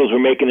as the Eagles were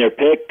making their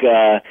pick.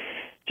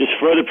 Just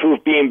further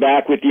proof being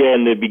back with you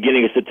in the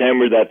beginning of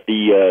September that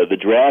the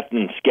draft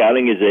and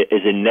scouting is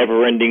a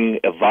never-ending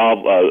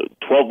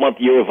 12-month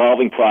year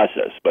evolving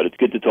process. But it's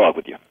good to talk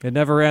with you. It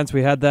never ends.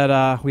 We had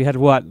that. We had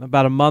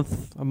about a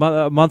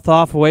month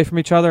off away from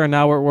each other, and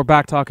now we're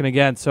back talking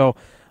again. So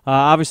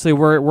obviously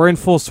we're in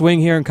full swing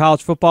here in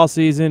college football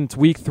season. It's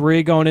week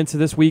 3 going into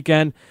this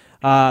weekend.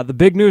 The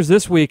big news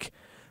this week.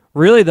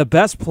 Really, the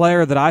best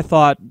player that I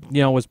thought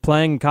was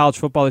playing college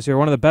football this year,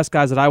 one of the best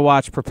guys that I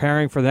watched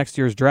preparing for next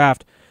year's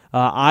draft,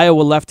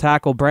 Iowa left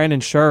tackle Brandon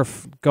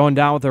Scherff going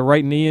down with a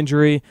right knee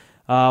injury.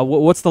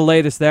 What's the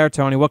latest there,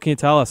 Tony? What can you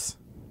tell us?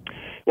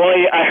 Well,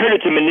 I heard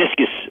it's a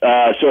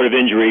meniscus sort of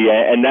injury,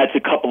 and that's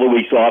a couple of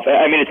weeks off.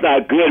 It's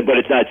not good, but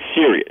it's not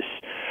serious.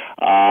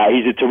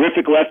 He's a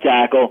terrific left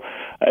tackle.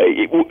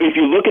 If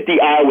you look at the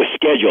Iowa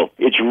schedule,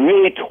 it's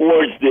really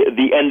towards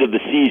the end of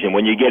the season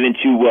when you get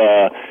into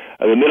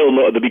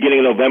the beginning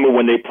of November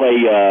when they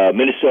play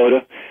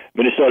Minnesota.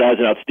 Minnesota has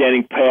an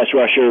outstanding pass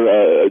rusher,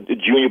 a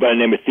junior by the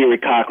name of Thierry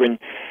Cochran.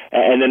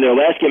 And then their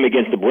last game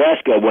against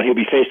Nebraska, when he'll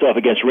be faced off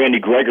against Randy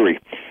Gregory,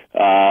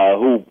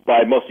 who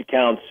by most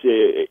accounts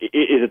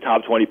is a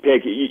top 20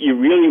 pick. You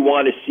really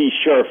want to see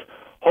Scherff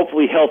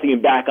hopefully healthy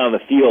and back on the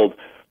field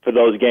for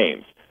those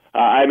games.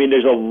 I mean,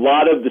 there's a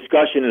lot of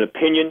discussion and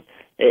opinion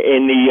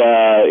in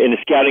the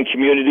scouting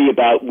community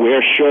about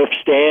where Scherff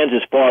stands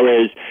as far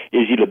as,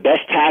 is he the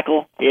best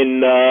tackle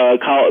in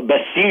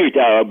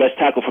best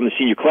tackle from the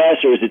senior class,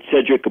 or is it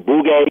Cedric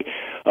Kabuge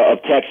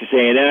of Texas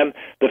A&M?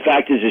 The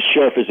fact is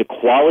Scherff is a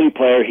quality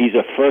player. He's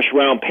a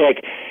first-round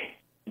pick.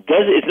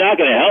 It's not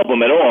going to help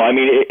him at all. I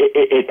mean,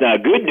 it's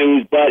not good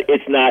news, but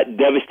it's not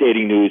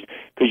devastating news,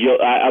 because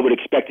I would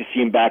expect to see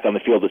him back on the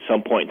field at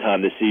some point in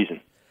time this season.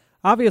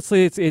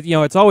 Obviously,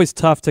 it's always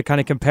tough to kind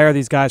of compare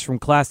these guys from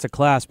class to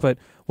class, but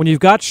when you've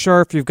got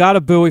Scherff, you've got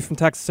a Bowie from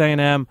Texas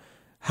A&M,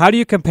 how do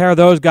you compare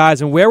those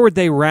guys, and where would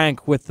they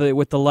rank with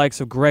the likes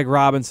of Greg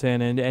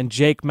Robinson and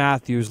Jake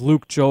Matthews,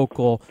 Luke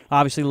Jokel,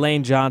 obviously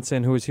Lane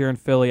Johnson, who is here in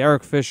Philly,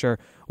 Eric Fisher?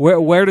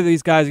 Where do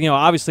these guys,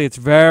 obviously it's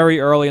very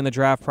early in the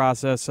draft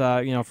process,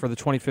 for the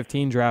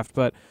 2015 draft,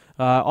 but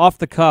off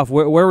the cuff,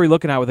 where are we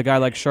looking at with a guy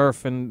like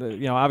Scherff? And,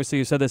 obviously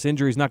you said this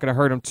injury is not going to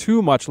hurt him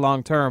too much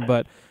long term,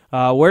 but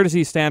where does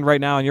he stand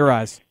right now in your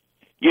eyes?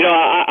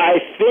 I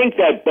think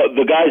that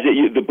the guys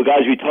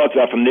we talked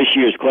about from this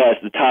year's class,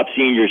 the top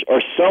seniors,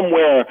 are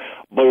somewhere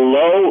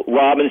below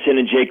Robinson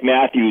and Jake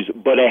Matthews,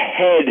 but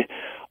ahead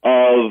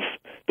of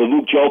the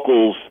Luke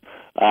Jokels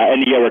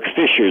and the Eric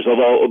Fishers,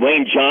 although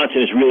Lane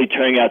Johnson is really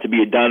turning out to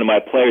be a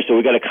dynamite player, so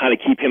we've got to kind of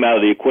keep him out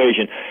of the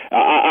equation.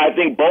 I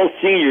think both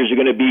seniors are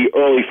going to be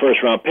early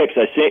first-round picks.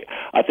 I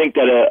think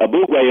that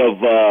Abugwe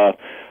of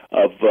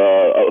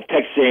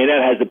Texas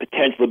A&M has the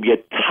potential to be a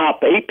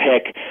top 8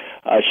 pick.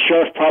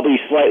 Scherff probably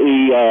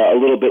slightly a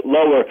little bit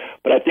lower,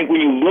 but I think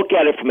when you look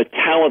at it from a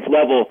talent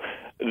level,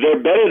 they're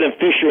better than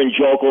Fisher and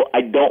Jokel.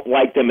 I don't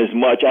like them as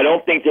much. I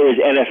don't think they're as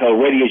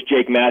NFL ready as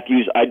Jake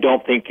Matthews. I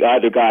don't think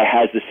either guy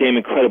has the same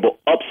incredible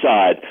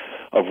upside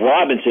of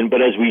Robinson, but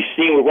as we've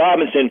seen with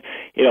Robinson,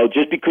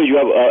 just because you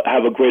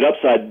have a great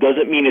upside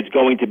doesn't mean it's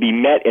going to be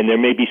met, and there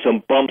may be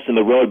some bumps in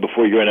the road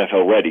before you're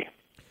NFL ready.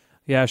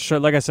 Yeah, sure.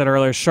 Like I said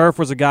earlier, Scherff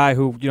was a guy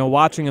who,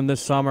 watching him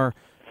this summer,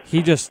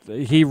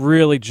 he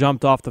really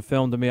jumped off the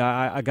film to me.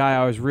 A guy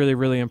I was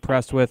really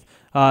impressed with.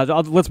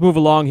 Let's move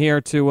along here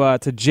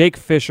to Jake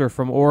Fisher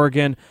from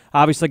Oregon.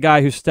 Obviously, a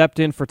guy who stepped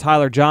in for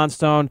Tyler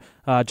Johnstone.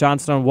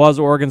 Johnstone was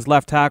Oregon's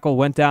left tackle,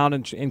 went down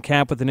in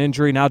camp with an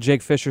injury. Now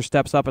Jake Fisher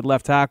steps up at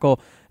left tackle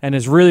and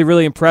has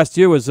really impressed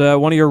you as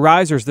one of your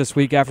risers this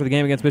week after the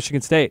game against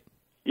Michigan State.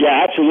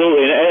 Yeah,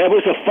 absolutely. And it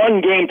was a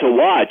fun game to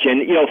watch.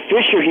 And,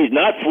 Fisher, he's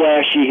not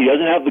flashy. He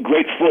doesn't have the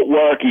great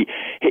footwork.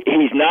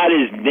 He's not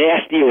as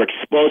nasty or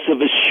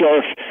explosive as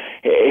Scherff.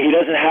 He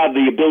doesn't have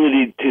the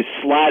ability to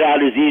slide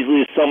out as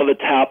easily as some of the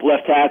top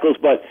left tackles,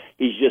 but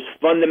he's just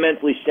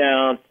fundamentally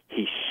sound.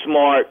 He's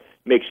smart,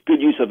 makes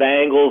good use of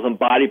angles and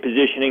body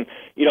positioning.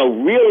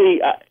 Really,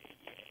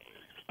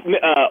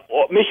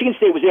 Michigan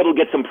State was able to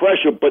get some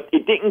pressure, but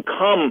it didn't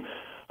come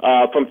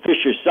from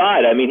Fisher's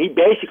side. I mean, he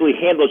basically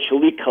handled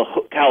Shalik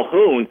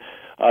Calhoun,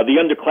 the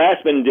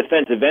underclassman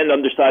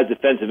undersized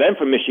defensive end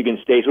from Michigan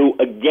State, who,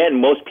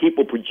 again, most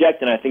people project,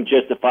 and I think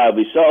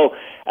justifiably so,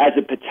 as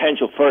a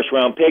potential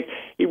first-round pick.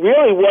 He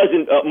really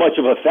wasn't much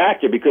of a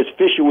factor because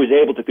Fisher was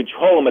able to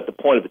control him at the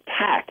point of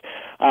attack.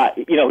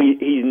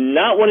 He's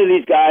not one of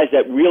these guys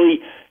that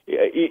really,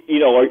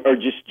 are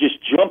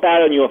just jump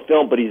out on you on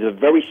film, but he's a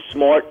very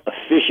smart,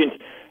 efficient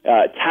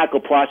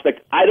tackle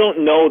prospect. I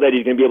don't know that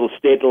he's going to be able to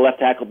stay at the left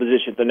tackle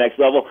position at the next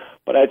level,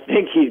 but I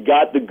think he's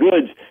got the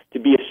goods to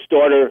be a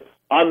starter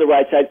on the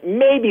right side,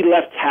 maybe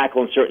left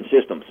tackle in certain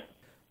systems.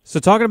 So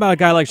talking about a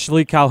guy like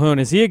Shalik Calhoun,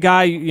 is he a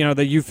guy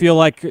that you feel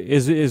like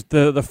is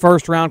the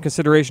first round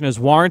consideration is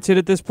warranted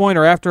at this point,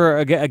 or after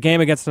a game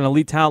against an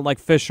elite talent like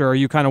Fisher, are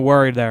you kind of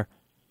worried there?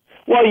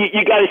 Well,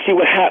 you got to see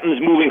what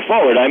happens moving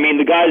forward. I mean,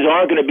 the guys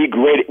aren't going to be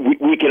great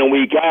week in and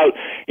week out.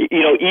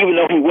 Even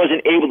though he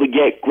wasn't able to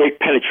get great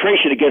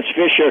penetration against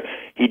Fisher,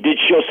 he did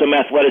show some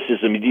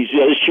athleticism. He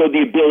showed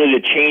the ability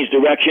to change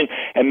direction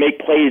and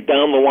make plays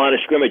down the line of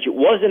scrimmage. It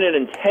wasn't an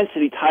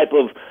intensity type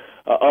of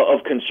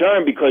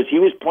concern because he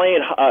was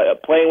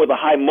playing with a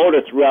high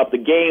motor throughout the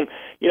game.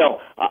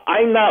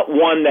 I'm not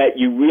one that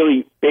you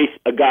really base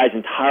a guy's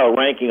entire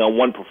ranking on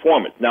one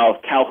performance. Now,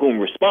 if Calhoun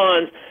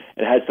responds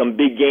and has some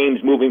big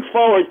games moving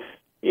forward,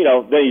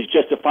 then he's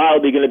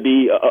justifiably going to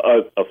be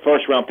a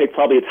first-round pick,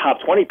 probably a top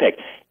 20 pick.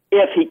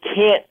 If he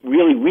can't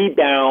really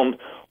rebound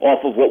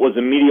off of what was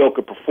a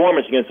mediocre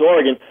performance against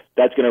Oregon,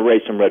 that's going to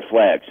raise some red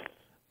flags.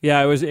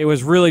 Yeah, it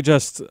was really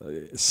just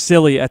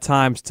silly at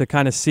times to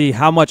kind of see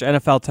how much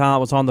NFL talent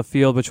was on the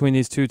field between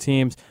these two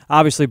teams.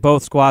 Obviously,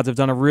 both squads have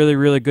done a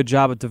really good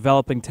job of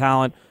developing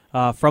talent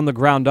from the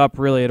ground up,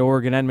 really, at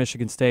Oregon and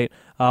Michigan State.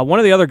 One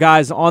of the other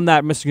guys on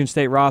that Michigan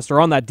State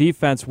roster, on that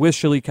defense with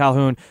Shalik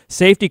Calhoun,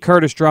 safety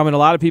Curtis Drummond, a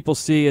lot of people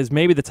see as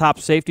maybe the top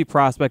safety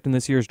prospect in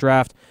this year's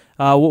draft.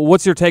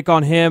 What's your take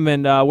on him,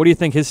 and what do you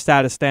think his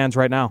status stands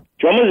right now?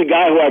 Drummond's a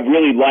guy who I've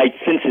really liked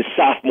since his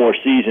sophomore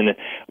season.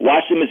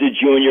 Watched him as a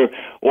junior.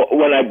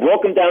 When I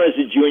broke him down as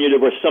a junior, there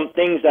were some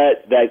things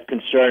that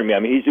concerned me. I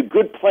mean, he's a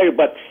good player,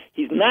 but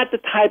he's not the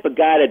type of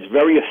guy that's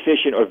very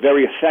efficient or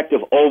very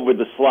effective over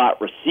the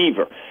slot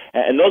receiver.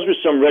 And those were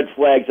some red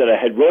flags that I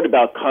had wrote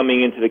about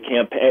coming into the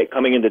campaign,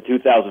 coming into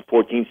 2014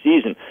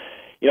 season.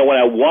 You know, when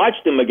I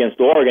watched him against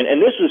Oregon, and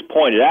this was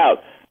pointed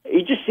out,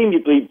 he just seemed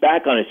to be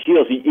back on his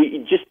heels.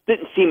 He just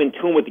didn't seem in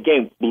tune with the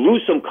game. Blew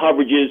some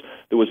coverages.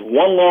 There was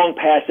one long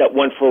pass that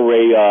went for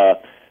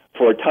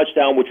a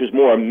touchdown, which was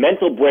more a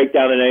mental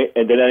breakdown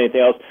than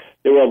anything else.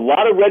 There were a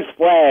lot of red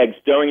flags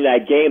during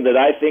that game that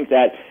I think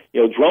that,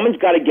 you know, Drummond's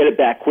got to get it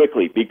back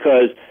quickly,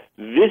 because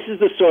this is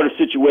the sort of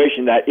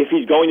situation that if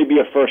he's going to be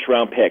a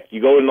first-round pick,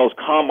 you go in those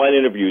combine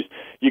interviews,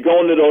 you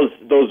go into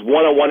those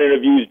one-on-one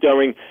interviews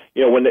during,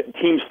 you know, when the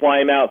teams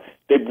fly him out,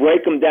 they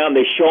break him down,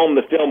 they show him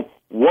the film.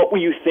 What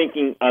were you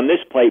thinking on this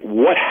play?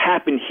 What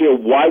happened here?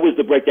 Why was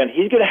the breakdown?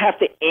 He's going to have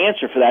to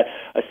answer for that,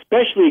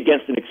 especially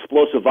against an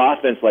explosive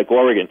offense like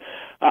Oregon.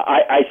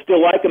 I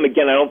still like him.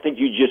 Again, I don't think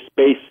you just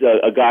base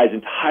a guy's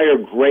entire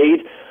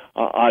grade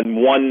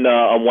on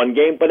one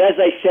game. But as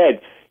I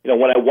said, you know,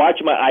 when I watch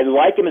him, I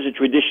like him as a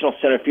traditional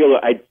center fielder.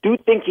 I do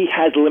think he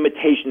has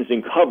limitations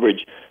in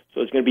coverage,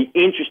 so it's going to be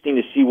interesting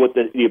to see what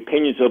the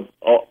opinions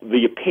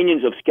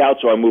of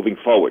scouts are moving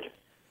forward.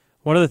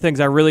 One of the things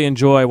I really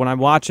enjoy when I'm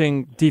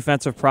watching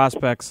defensive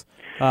prospects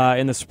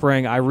in the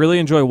spring, I really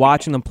enjoy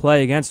watching them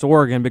play against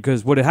Oregon,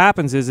 because what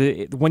happens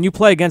is when you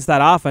play against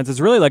that offense,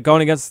 it's really like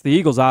going against the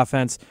Eagles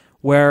offense,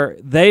 where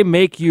they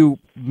make you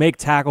make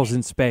tackles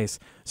in space.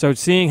 So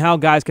seeing how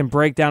guys can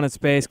break down in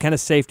space, can a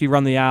safety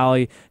run the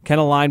alley, can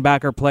a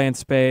linebacker play in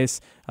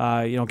space,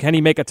 you know, can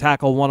he make a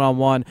tackle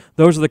one-on-one?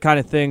 Those are the kind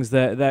of things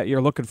that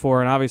you're looking for,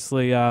 and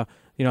obviously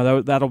you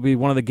know, that'll be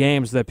one of the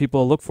games that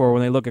people look for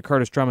when they look at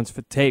Curtis Drummond's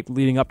tape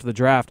leading up to the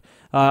draft.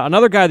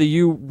 Another guy that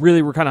you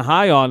really were kind of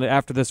high on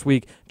after this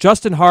week,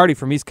 Justin Hardy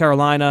from East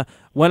Carolina,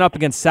 went up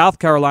against South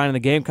Carolina in the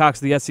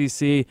Gamecocks of the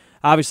SEC.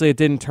 Obviously, it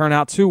didn't turn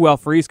out too well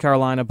for East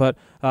Carolina, but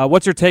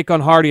what's your take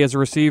on Hardy as a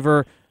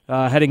receiver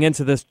heading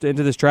into this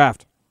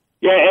draft?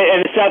 Yeah,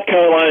 and the South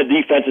Carolina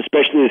defense,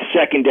 especially the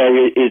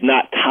secondary, is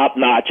not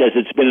top-notch as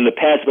it's been in the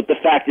past, but the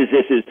fact is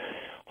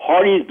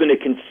Hardy's been a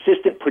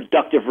consistent,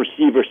 productive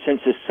receiver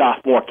since his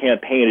sophomore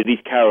campaign at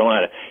East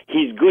Carolina.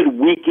 He's good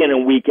week in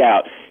and week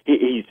out.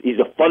 He's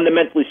a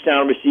fundamentally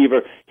sound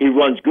receiver. He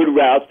runs good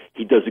routes.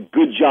 He does a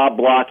good job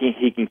blocking.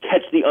 He can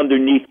catch the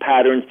underneath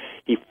patterns.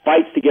 He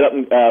fights to get up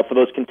for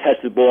those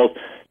contested balls.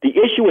 The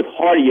issue with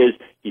Hardy is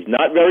he's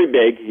not very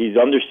big. He's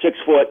under 6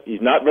 foot.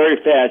 He's not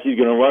very fast. He's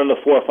going to run in the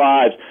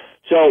 4.5s.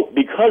 So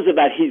because of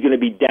that, he's going to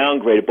be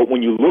downgraded. But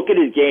when you look at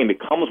his game,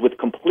 it comes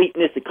with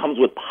completeness. It comes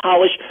with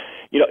polish.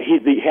 You know,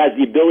 he has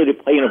the ability to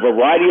play in a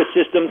variety of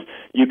systems.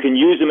 You can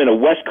use him in a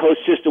West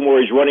Coast system where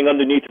he's running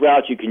underneath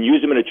routes. You can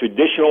use him in a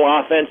traditional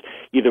offense,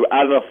 either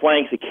out on the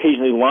flanks,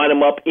 occasionally line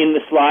him up in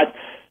the slot.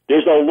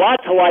 There's a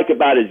lot to like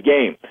about his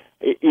game.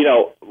 You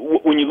know,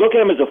 when you look at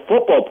him as a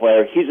football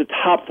player, he's a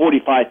top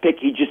 45 pick.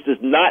 He just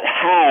does not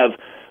have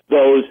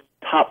those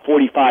top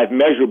 45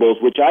 measurables,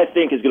 which I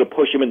think is going to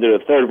push him into the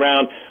third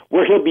round,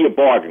 where he'll be a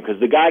bargain, because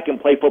the guy can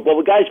play football.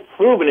 The guy's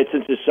proven it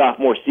since his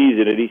sophomore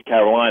season at East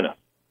Carolina.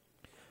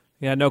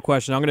 Yeah, no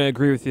question. I'm going to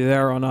agree with you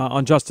there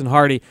on Justin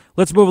Hardy.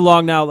 Let's move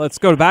along now. Let's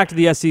go back to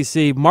the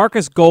SEC.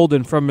 Marcus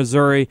Golden from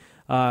Missouri,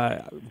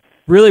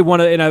 really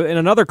in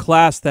another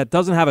class that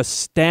doesn't have a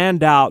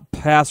standout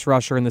pass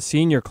rusher in the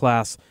senior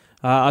class.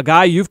 A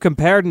guy you've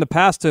compared in the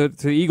past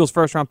to Eagles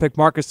first-round pick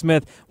Marcus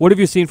Smith. What have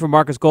you seen from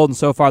Marcus Golden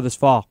so far this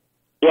fall?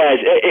 Yeah,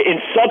 in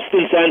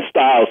substance and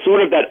style,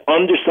 sort of that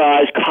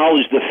undersized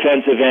college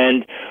defensive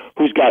end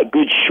who's got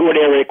good short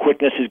area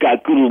quickness, who's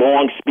got good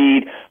long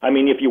speed. I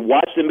mean, if you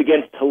watched him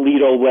against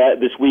Toledo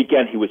this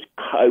weekend, he was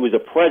a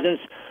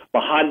presence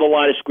behind the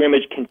line of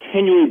scrimmage,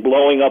 continually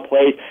blowing up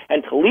plays.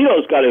 And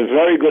Toledo's got a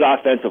very good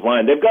offensive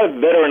line. They've got a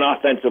veteran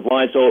offensive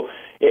line, so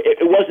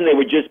it wasn't they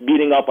were just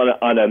beating up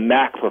on a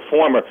MAC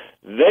performer.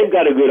 They've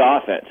got a good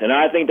offense. And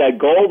I think that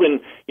Golden,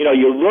 you know,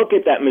 you look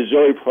at that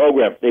Missouri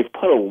program, they've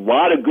put a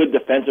lot of good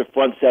defensive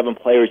front seven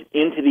players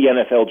into the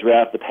NFL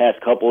draft the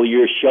past couple of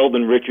years.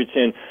 Sheldon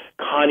Richardson,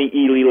 Connie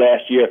Ely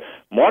last year.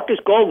 Marcus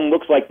Golden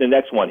looks like the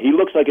next one. He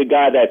looks like a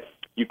guy that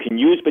you can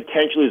use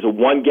potentially as a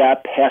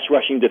one-gap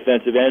pass-rushing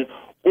defensive end,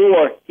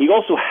 or he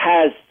also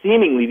has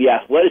seemingly the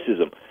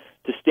athleticism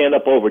to stand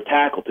up over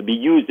tackle, to be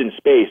used in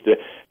space,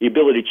 the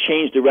ability to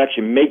change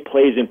direction, make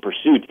plays in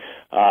pursuit.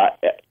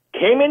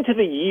 Came into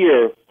the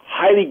year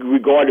highly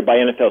regarded by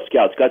NFL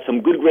scouts, got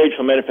some good grades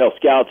from NFL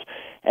scouts,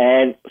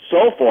 and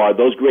so far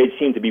those grades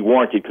seem to be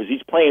warranted because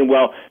he's playing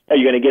well. Now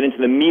you're going to get into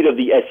the meat of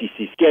the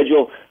SEC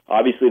schedule.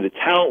 Obviously the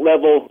talent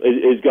level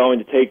is going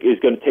to take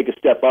a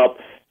step up.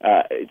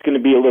 It's going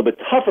to be a little bit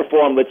tougher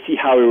for him. Let's see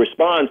how he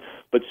responds,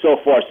 but so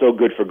far so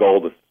good for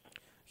Golden.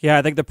 Yeah,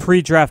 I think the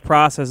pre-draft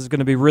process is going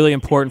to be really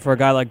important for a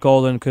guy like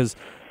Golden because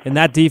in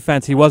that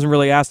defense, he wasn't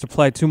really asked to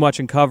play too much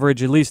in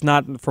coverage, at least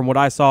not from what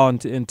I saw in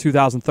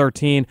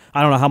 2013.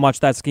 I don't know how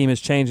much that scheme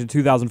has changed in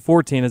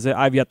 2014 as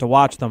I've yet to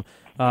watch them.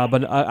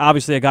 but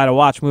obviously a guy to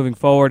watch moving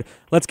forward.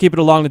 Let's keep it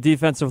along the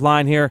defensive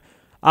line here.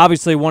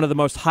 Obviously one of the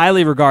most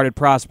highly regarded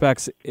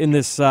prospects in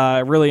this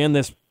in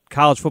this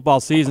college football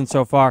season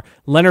so far,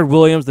 Leonard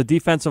Williams, the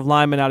defensive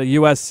lineman out of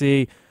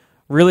USC.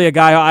 Really a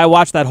guy, I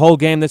watched that whole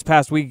game this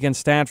past week against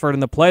Stanford,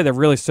 and the play that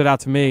really stood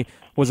out to me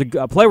was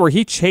a play where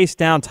he chased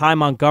down Ty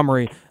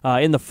Montgomery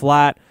in the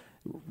flat.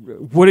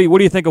 What do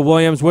you think of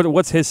Williams?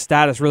 What's his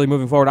status really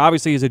moving forward?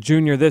 Obviously he's a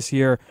junior this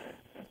year.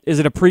 Is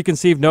it a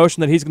preconceived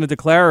notion that he's going to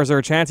declare, or is there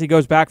a chance he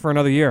goes back for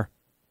another year?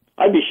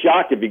 I'd be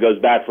shocked if he goes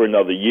back for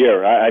another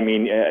year. I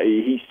mean,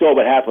 he saw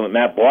what happened with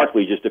Matt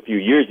Barkley just a few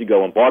years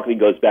ago, and Barkley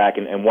goes back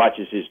and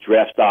watches his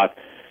draft stock,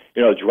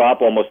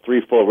 drop almost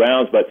 3 full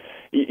rounds. But,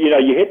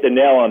 you hit the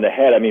nail on the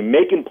head. I mean,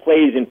 making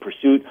plays in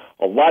pursuit,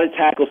 a lot of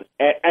tackles,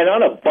 and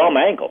on a bum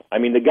ankle. I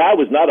mean, the guy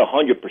was not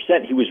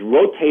 100%. He was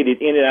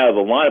rotated in and out of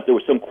the lineup. There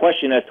was some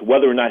question as to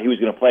whether or not he was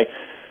going to play.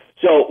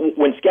 So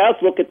when scouts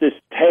look at this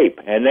tape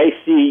and they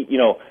see,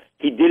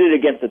 he did it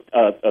against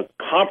a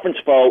conference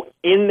foe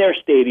in their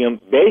stadium,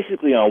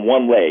 basically on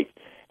one leg,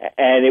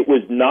 and it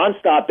was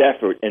nonstop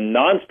effort and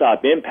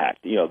nonstop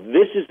impact.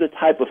 This is the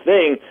type of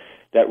thing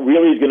that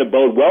really is going to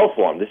bode well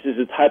for him. This is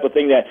the type of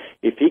thing that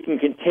if he can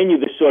continue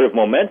this sort of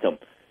momentum,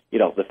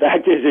 the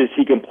fact is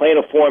he can play in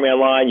a 4-man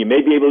line. You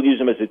may be able to use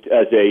him as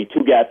a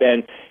 2-gap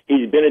end.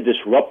 He's been a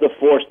disruptive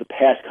force the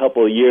past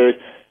couple of years.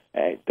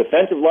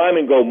 Defensive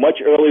linemen go much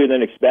earlier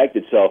than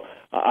expected, so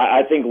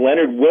I think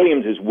Leonard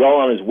Williams is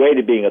well on his way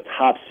to being a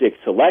top 6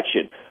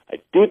 selection. I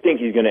do think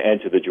he's going to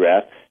enter the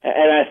draft,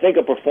 and I think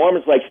a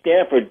performance like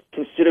Stanford,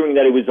 considering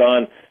that he was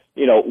on,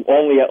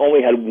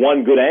 only had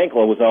one good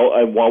ankle and was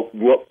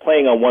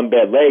playing on one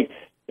bad leg,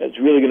 it's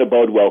really going to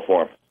bode well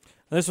for him.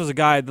 This was a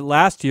guy that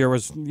last year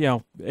was,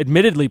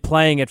 admittedly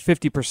playing at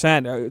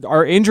 50%.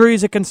 Are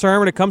injuries a concern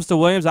when it comes to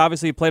Williams?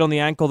 Obviously, he played on the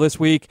ankle this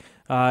week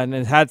and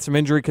had some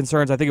injury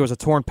concerns. I think it was a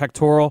torn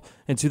pectoral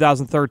in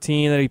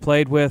 2013 that he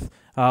played with.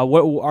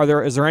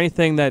 Is there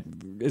anything that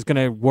is going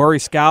to worry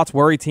scouts,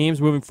 worry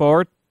teams moving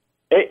forward?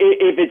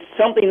 If it's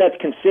something that's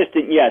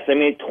consistent, yes. I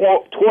mean,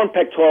 torn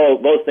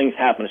pectoral, those things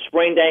happen. A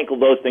sprained ankle,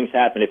 those things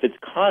happen. If it's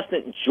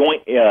constant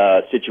joint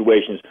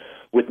situations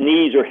with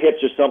knees or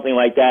hips or something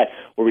like that,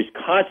 where he's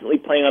constantly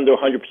playing under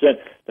 100%,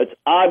 that's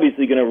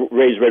obviously going to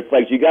raise red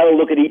flags. You got to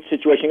look at each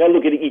situation. You got to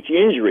look at each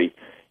injury,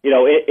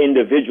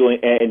 individually,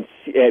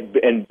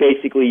 and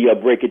basically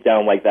break it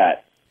down like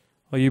that.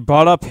 Well, you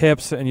brought up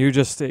hips, and you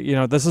just,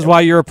 this is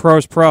why you're a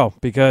pro's pro,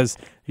 because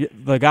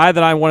the guy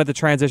that I wanted to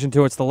transition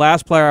to, it's the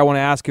last player I want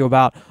to ask you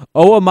about,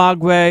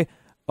 Oamagwe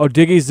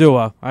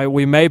Odigizua.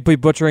 We may be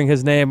butchering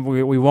his name.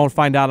 We won't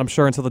find out, I'm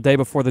sure, until the day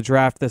before the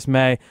draft this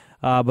May.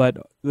 But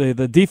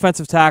the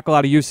defensive tackle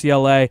out of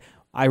UCLA,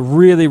 I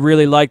really,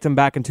 really liked him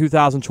back in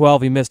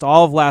 2012. He missed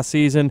all of last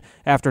season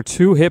after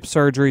 2 hip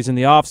surgeries in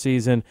the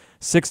offseason.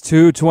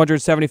 6'2",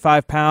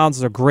 275 pounds,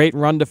 is a great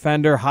run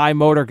defender, high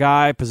motor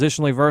guy,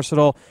 positionally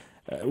versatile.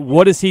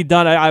 What has he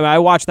done? I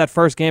watched that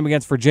first game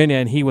against Virginia,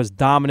 and he was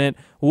dominant.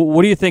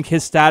 What do you think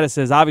his status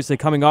is, obviously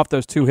coming off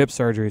those 2 hip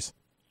surgeries?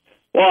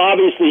 Well,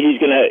 obviously he's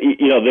going to,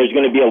 there's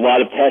going to be a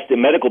lot of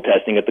medical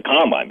testing at the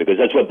combine, because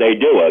that's what they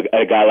do,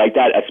 a guy like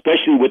that,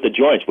 especially with the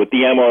joints, with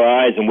the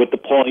MRIs and with the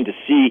pulling to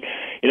see,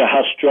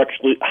 how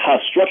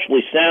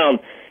structurally sound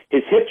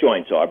his hip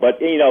joints are. But,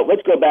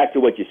 let's go back to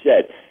what you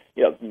said.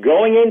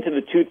 Going into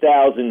the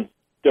 2013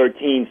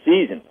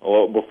 season,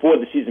 or before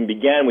the season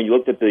began, when you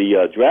looked at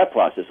the draft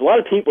process, a lot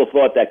of people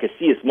thought that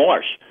Cassius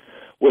Marsh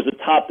was a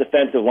top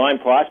defensive line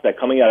prospect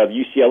coming out of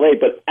UCLA.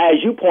 But as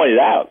you pointed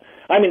out,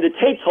 I mean, the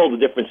tapes hold a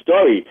different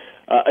story.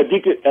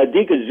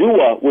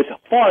 Odigizua was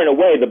far and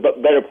away the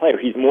better player.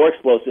 He's more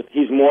explosive.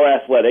 He's more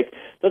athletic.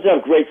 Doesn't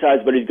have great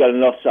size, but he's got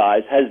enough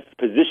size. Has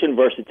position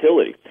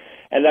versatility.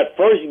 And that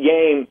first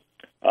game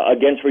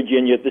against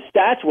Virginia, the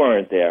stats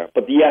weren't there,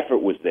 but the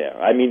effort was there.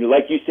 I mean,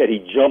 like you said, he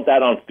jumped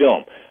out on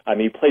film. I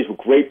mean, he plays with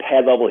great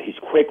pad level. He's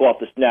quick off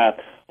the snap,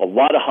 a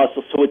lot of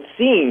hustle. So it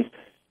seems,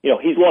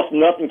 he's lost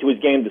nothing to his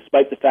game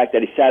despite the fact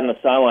that he sat on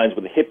the sidelines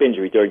with a hip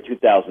injury during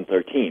 2013.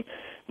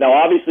 Now,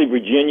 obviously,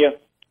 Virginia,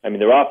 I mean,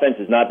 their offense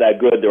is not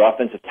that good. Their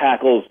offensive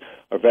tackles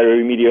are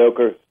very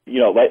mediocre.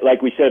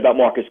 Like we said about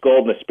Marcus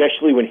Golden,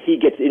 especially when he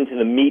gets into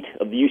the meat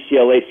of the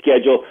UCLA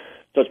schedule,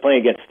 starts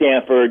playing against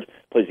Stanford,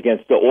 plays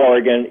against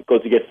Oregon,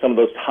 goes against some of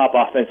those top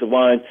offensive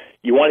lines.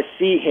 You want to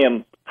see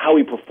him, how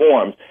he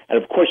performs, and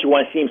of course you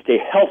want to see him stay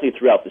healthy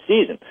throughout the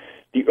season.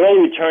 The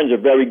early returns are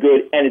very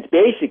good, and it's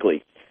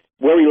basically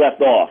where he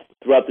left off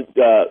throughout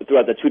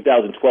the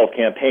 2012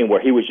 campaign,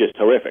 where he was just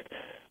terrific.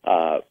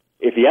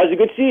 If he has a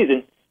good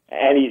season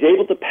and he's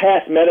able to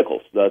pass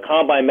medicals, the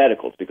combine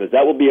medicals, because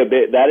that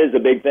is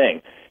a big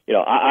thing.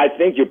 I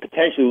think you're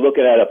potentially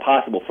looking at a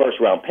possible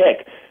first-round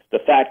pick. The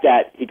fact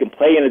that he can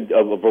play in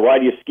a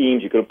variety of schemes,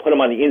 you could put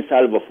him on the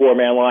inside of a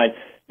 4-man line,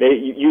 maybe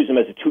use him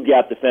as a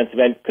 2-gap defensive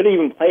end, could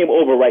even play him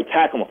over right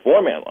tackle on a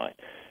 4-man line.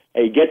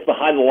 And he gets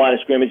behind the line of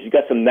scrimmage. He's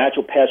got some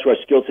natural pass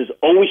rush skills. He's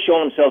always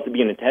shown himself to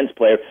be an intense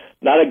player,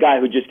 not a guy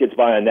who just gets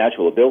by on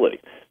natural ability.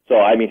 So,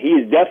 I mean, he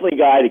is definitely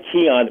a guy to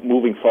key on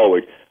moving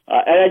forward.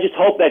 And I just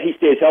hope that he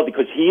stays healthy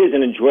because he is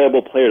an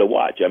enjoyable player to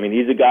watch. I mean,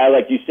 he's a guy,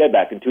 like you said,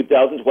 back in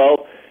 2012,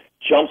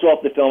 jumps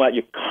off the film out.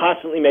 You're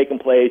constantly making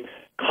plays,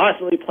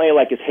 constantly playing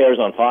like his hair's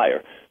on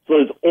fire. So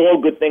there's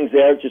all good things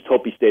there. Just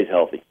hope he stays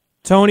healthy.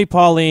 Tony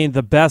Pauline,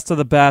 the best of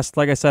the best.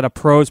 Like I said, a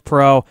pro's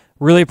pro.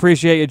 Really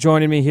appreciate you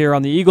joining me here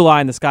on the Eagle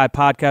Eye in the Sky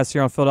podcast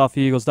here on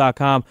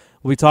PhiladelphiaEagles.com.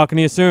 We'll be talking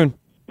to you soon.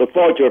 Look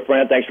forward to it,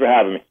 Fran. Thanks for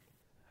having me.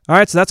 All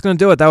right, so that's going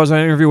to do it. That was our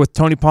interview with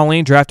Tony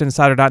Pauline,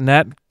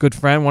 DraftInsider.net. Good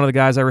friend, one of the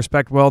guys I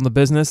respect well in the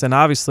business. And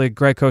obviously,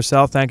 Greg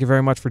Cosell, thank you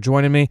very much for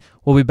joining me.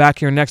 We'll be back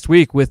here next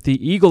week with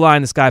the Eagle Eye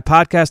in the Sky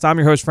podcast. I'm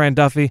your host, Fran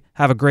Duffy.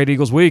 Have a great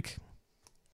Eagles week.